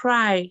the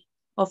cry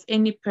of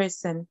any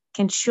person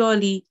can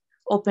surely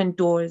open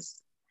doors.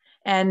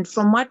 And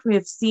from what we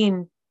have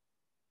seen,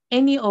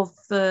 any of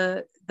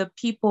the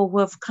people who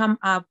have come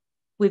up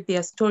with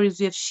their stories,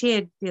 who have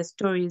shared their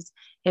stories,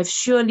 have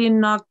surely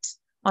knocked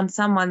on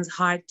someone's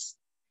heart,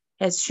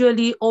 has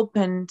surely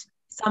opened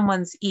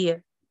someone's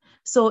ear.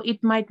 So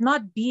it might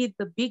not be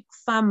the big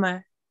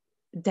pharma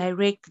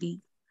directly,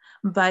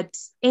 but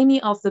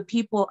any of the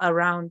people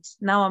around.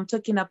 Now I'm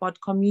talking about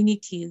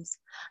communities,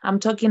 I'm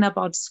talking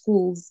about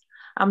schools,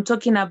 I'm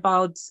talking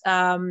about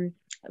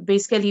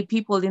basically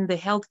people in the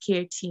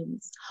healthcare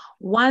teams.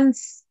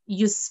 Once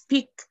you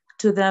speak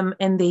to them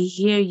and they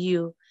hear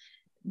you,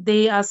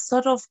 they are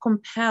sort of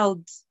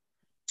compelled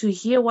to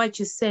hear what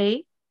you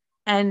say,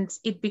 and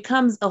it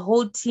becomes a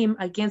whole team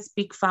against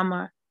Big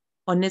Pharma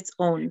on its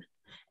own.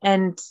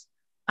 And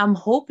I'm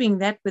hoping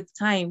that with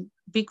time,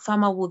 Big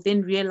Pharma will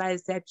then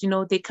realize that,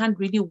 they can't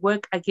really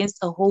work against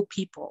a whole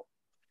people.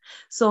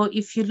 So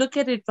if you look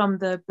at it from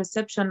the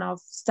perception of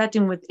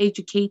starting with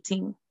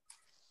educating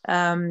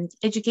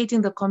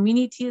the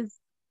communities,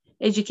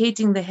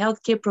 educating the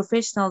healthcare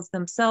professionals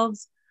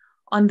themselves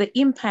on the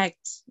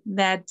impact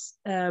that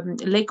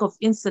lack of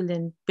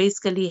insulin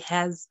basically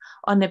has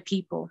on the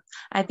people,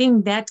 I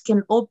think that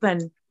can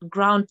open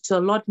ground to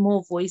a lot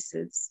more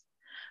voices.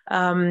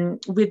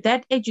 With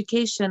that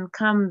education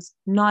comes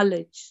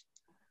knowledge.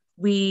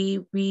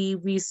 We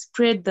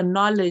spread the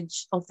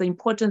knowledge of the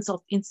importance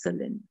of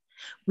insulin.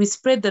 We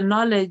spread the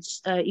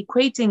knowledge,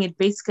 equating it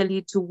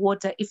basically to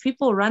water. If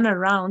people run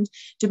around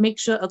to make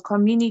sure a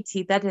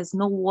community that has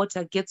no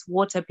water gets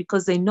water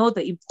because they know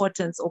the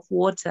importance of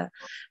water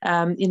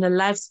in a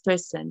life's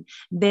person,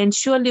 then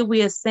surely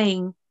we are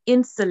saying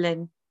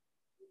insulin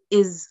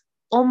is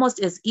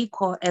almost as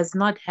equal as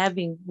not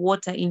having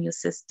water in your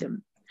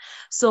system.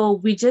 So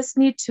we just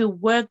need to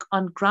work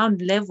on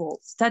ground level,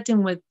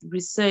 starting with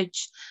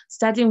research,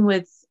 starting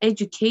with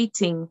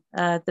educating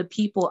the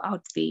people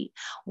out there.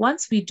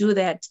 Once we do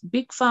that,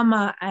 Big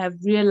Pharma, I have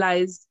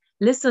realized,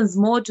 listens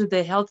more to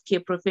the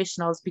healthcare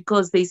professionals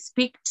because they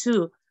speak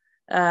to,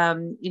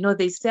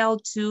 they sell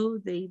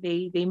to,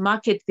 they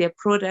market their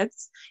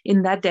products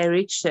in that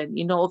direction,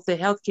 of the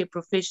healthcare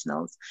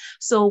professionals.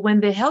 So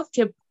when the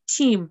healthcare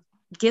team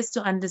gets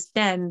to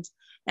understand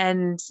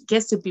and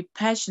gets to be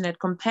passionate,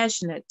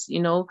 compassionate,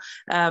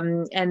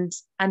 and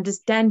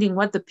understanding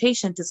what the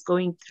patient is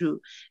going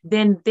through,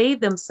 then they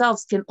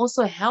themselves can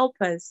also help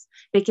us.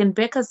 They can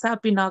back us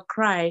up in our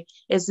cry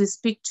as we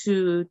speak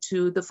to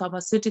the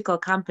pharmaceutical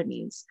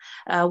companies,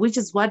 which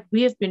is what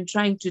we have been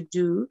trying to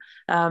do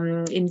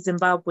in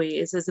Zimbabwe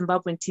as a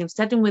Zimbabwean team,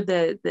 starting with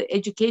the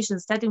education,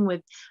 starting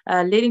with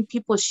letting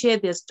people share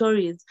their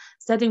stories,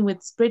 starting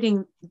with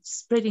spreading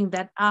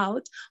that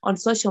out on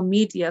social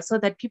media so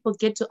that people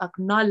get to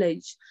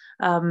acknowledge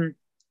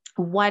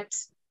what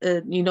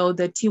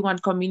the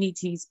T1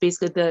 communities,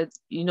 basically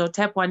the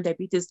type 1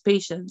 diabetes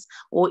patients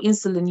or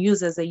insulin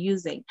users are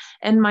using.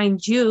 And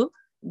mind you,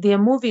 they're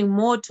moving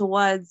more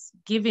towards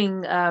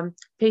giving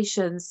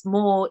patients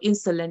more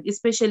insulin,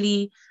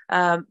 especially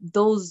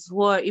those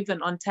who are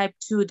even on type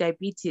 2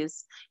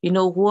 diabetes,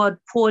 who are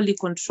poorly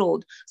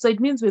controlled. So it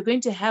means we're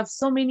going to have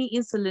so many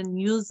insulin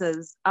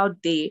users out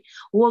there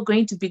who are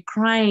going to be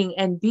crying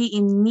and be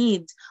in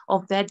need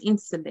of that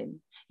insulin.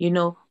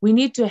 We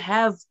need to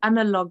have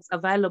analogs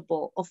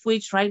available, of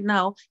which right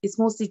now it's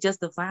mostly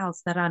just the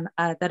vials that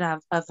are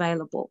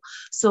available.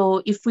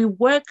 So if we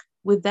work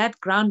with that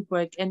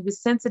groundwork and we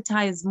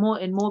sensitize more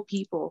and more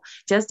people,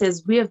 just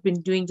as we have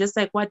been doing, just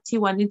like what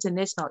T1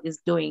 International is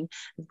doing,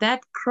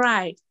 that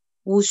cry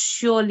will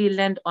surely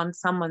land on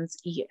someone's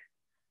ear.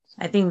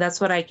 I think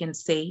that's what I can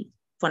say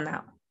for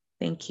now.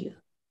 Thank you.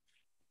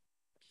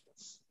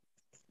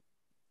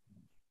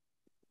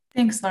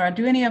 Thanks, Laura.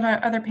 Do any of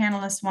our other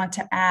panelists want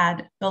to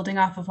add, building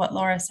off of what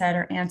Laura said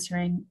or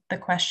answering the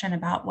question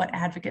about what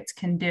advocates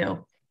can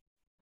do?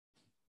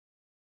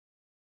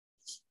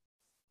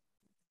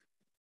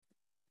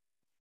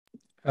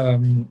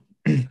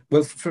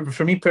 Well,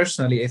 for me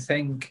personally, I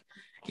think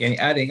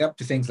adding up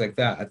to things like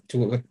that, to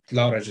what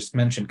Laura just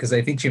mentioned, because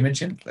I think she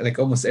mentioned like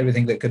almost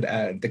everything that could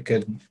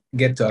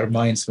get to our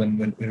minds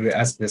when we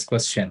ask this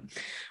question.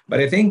 But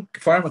I think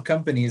pharma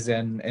companies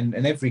in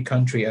every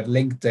country are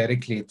linked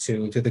directly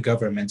to the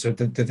government or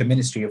to the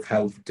Ministry of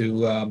Health,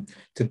 to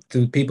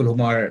people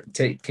who are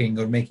taking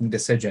or making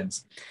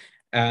decisions.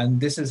 And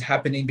this is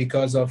happening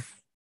because of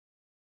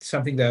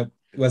something that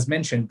was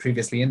mentioned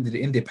previously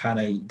in the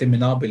panel, the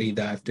monopoly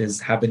that is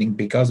happening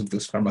because of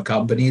those pharma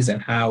companies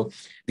and how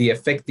they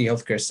affect the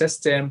healthcare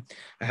system,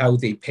 how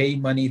they pay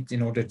money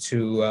in order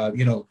to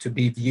to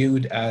be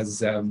viewed as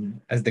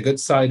the good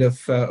side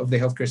of the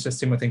healthcare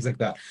system or things like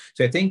that.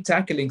 So I think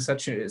tackling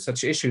such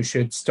issues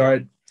should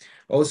start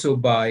also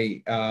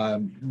by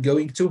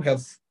going to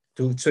healthcare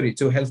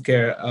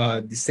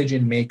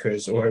decision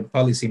makers or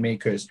policy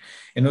makers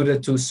in order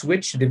to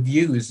switch the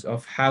views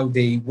of how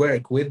they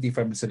work with the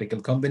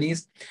pharmaceutical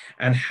companies,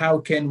 and how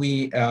can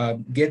we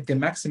get the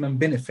maximum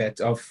benefit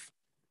of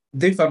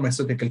the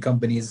pharmaceutical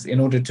companies in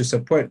order to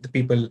support the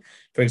people,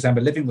 for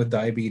example, living with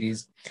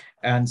diabetes,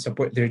 and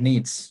support their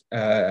needs,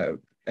 and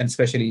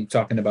especially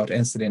talking about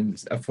insulin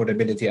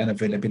affordability and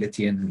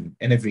availability in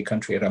every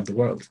country around the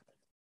world.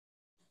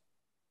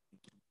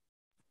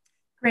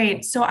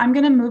 Great. So I'm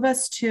going to move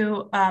us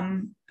to,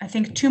 I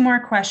think, 2 more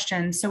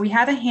questions. So we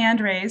have a hand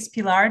raised.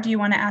 Pilar, do you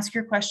want to ask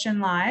your question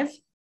live?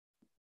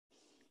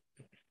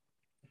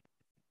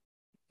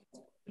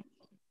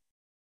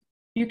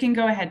 You can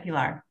go ahead,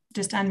 Pilar.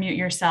 Just unmute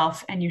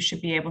yourself and you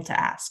should be able to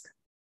ask.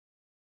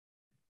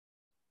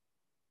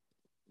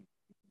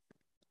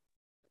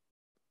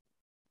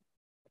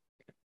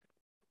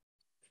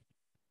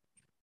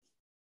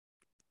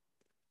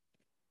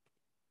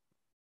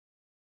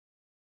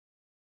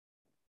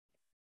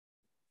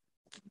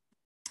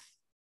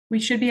 We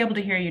should be able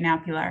to hear you now,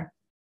 Pilar.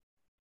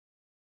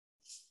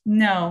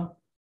 No.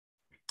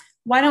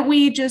 Why don't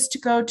we just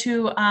go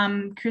to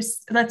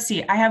Chris? Let's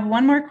see. I have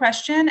one more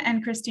question,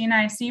 and Christina,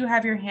 I see you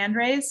have your hand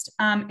raised.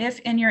 If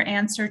in your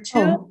answer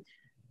to,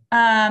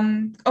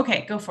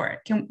 okay, go for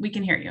it. We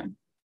can hear you.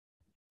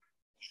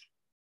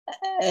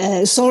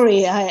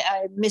 Sorry,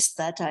 I missed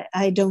that.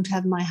 I don't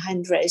have my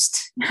hand raised.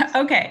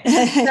 Okay,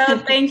 so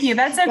thank you.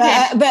 That's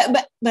okay.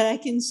 But I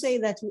can say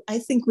that I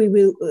think we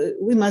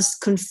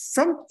must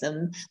confront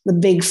them, the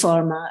big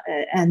pharma,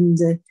 and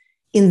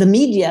in the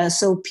media,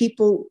 so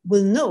people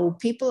will know.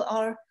 People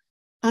are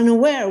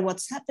unaware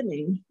what's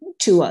happening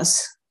to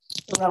us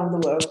around the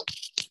world.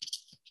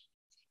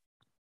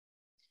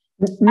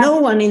 No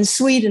one in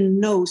Sweden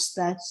knows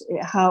that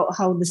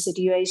how the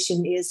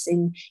situation is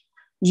in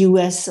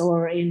US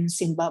or in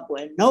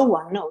Zimbabwe. No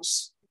one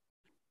knows.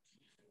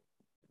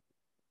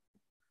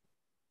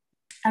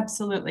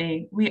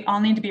 Absolutely. We all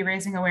need to be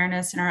raising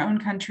awareness in our own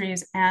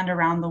countries and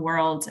around the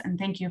world. And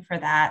thank you for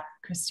that,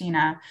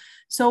 Christina.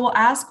 So we'll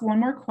ask one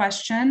more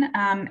question,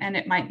 and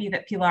it might be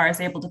that Pilar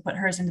is able to put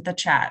hers into the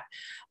chat.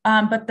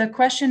 But the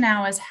question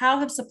now is, how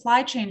have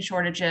supply chain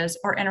shortages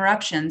or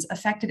interruptions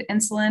affected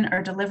insulin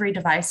or delivery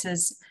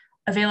devices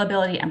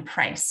availability and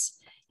price?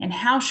 And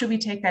how should we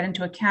take that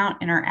into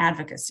account in our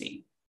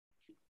advocacy?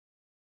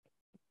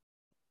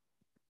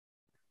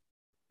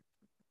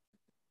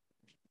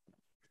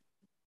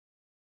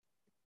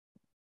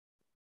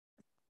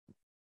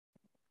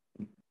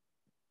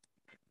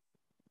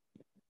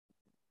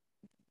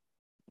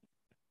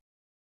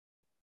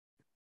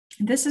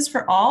 This is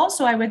for all.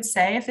 So I would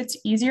say if it's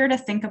easier to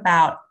think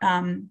about,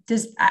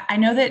 I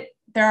know that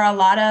there are a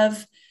lot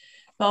of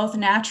both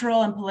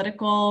natural and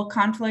political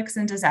conflicts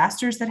and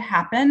disasters that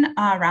happen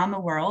around the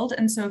world.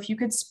 And so if you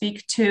could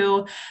speak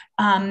to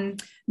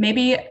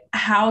maybe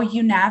how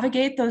you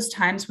navigate those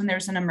times when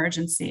there's an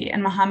emergency.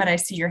 And Mohammed, I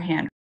see your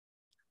hand.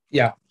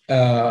 Yeah,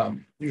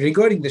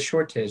 regarding the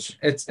shortage,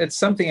 it's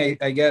something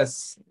I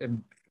guess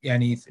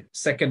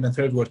second and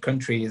third world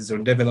countries or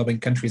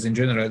developing countries in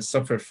general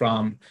suffer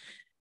from.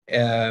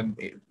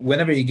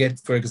 Whenever you get,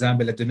 for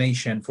example, a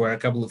donation for a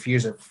couple of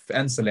years of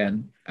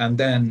insulin and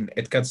then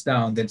it cuts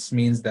down, this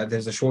means that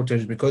there's a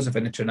shortage because of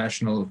an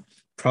international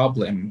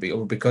problem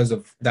or because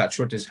of that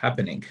shortage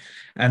happening.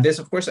 And this,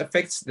 of course,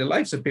 affects the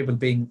lives of people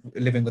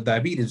living with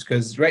diabetes,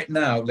 because right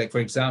now, like,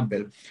 for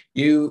example,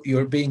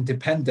 you're being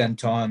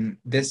dependent on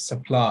this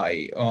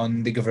supply,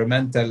 on the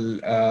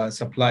governmental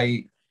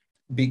supply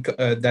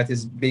that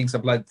is being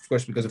supplied, of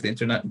course, because of the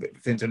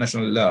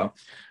international law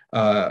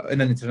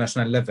in an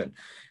international level.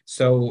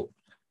 So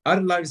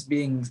our lives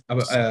being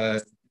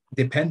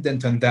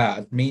dependent on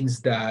that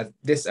means that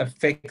this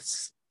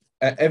affects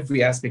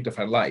every aspect of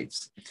our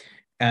lives.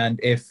 And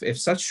if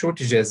such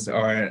shortages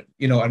are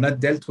not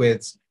dealt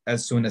with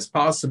as soon as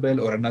possible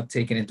or are not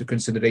taken into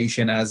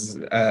consideration as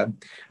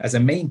a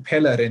main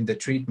pillar in the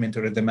treatment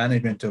or the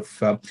management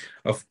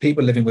of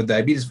people living with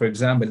diabetes, for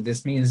example,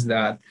 this means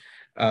that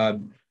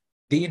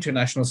the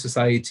international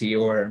society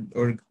or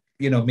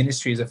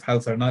ministries of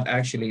health are not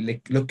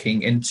actually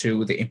looking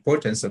into the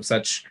importance of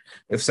such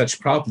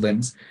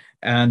problems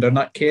and are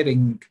not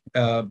caring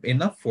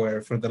enough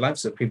for the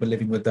lives of people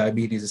living with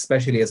diabetes,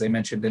 especially, as I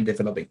mentioned, in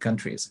developing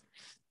countries.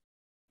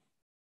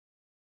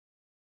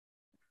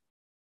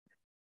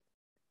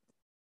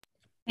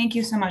 Thank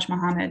you so much,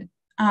 Mohammed.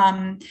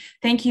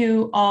 Thank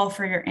you all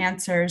for your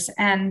answers.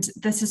 And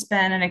this has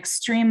been an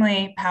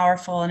extremely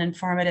powerful and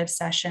informative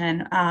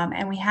session.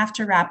 And we have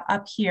to wrap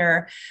up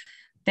here.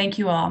 Thank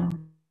you all.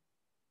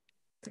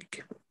 Thank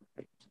you.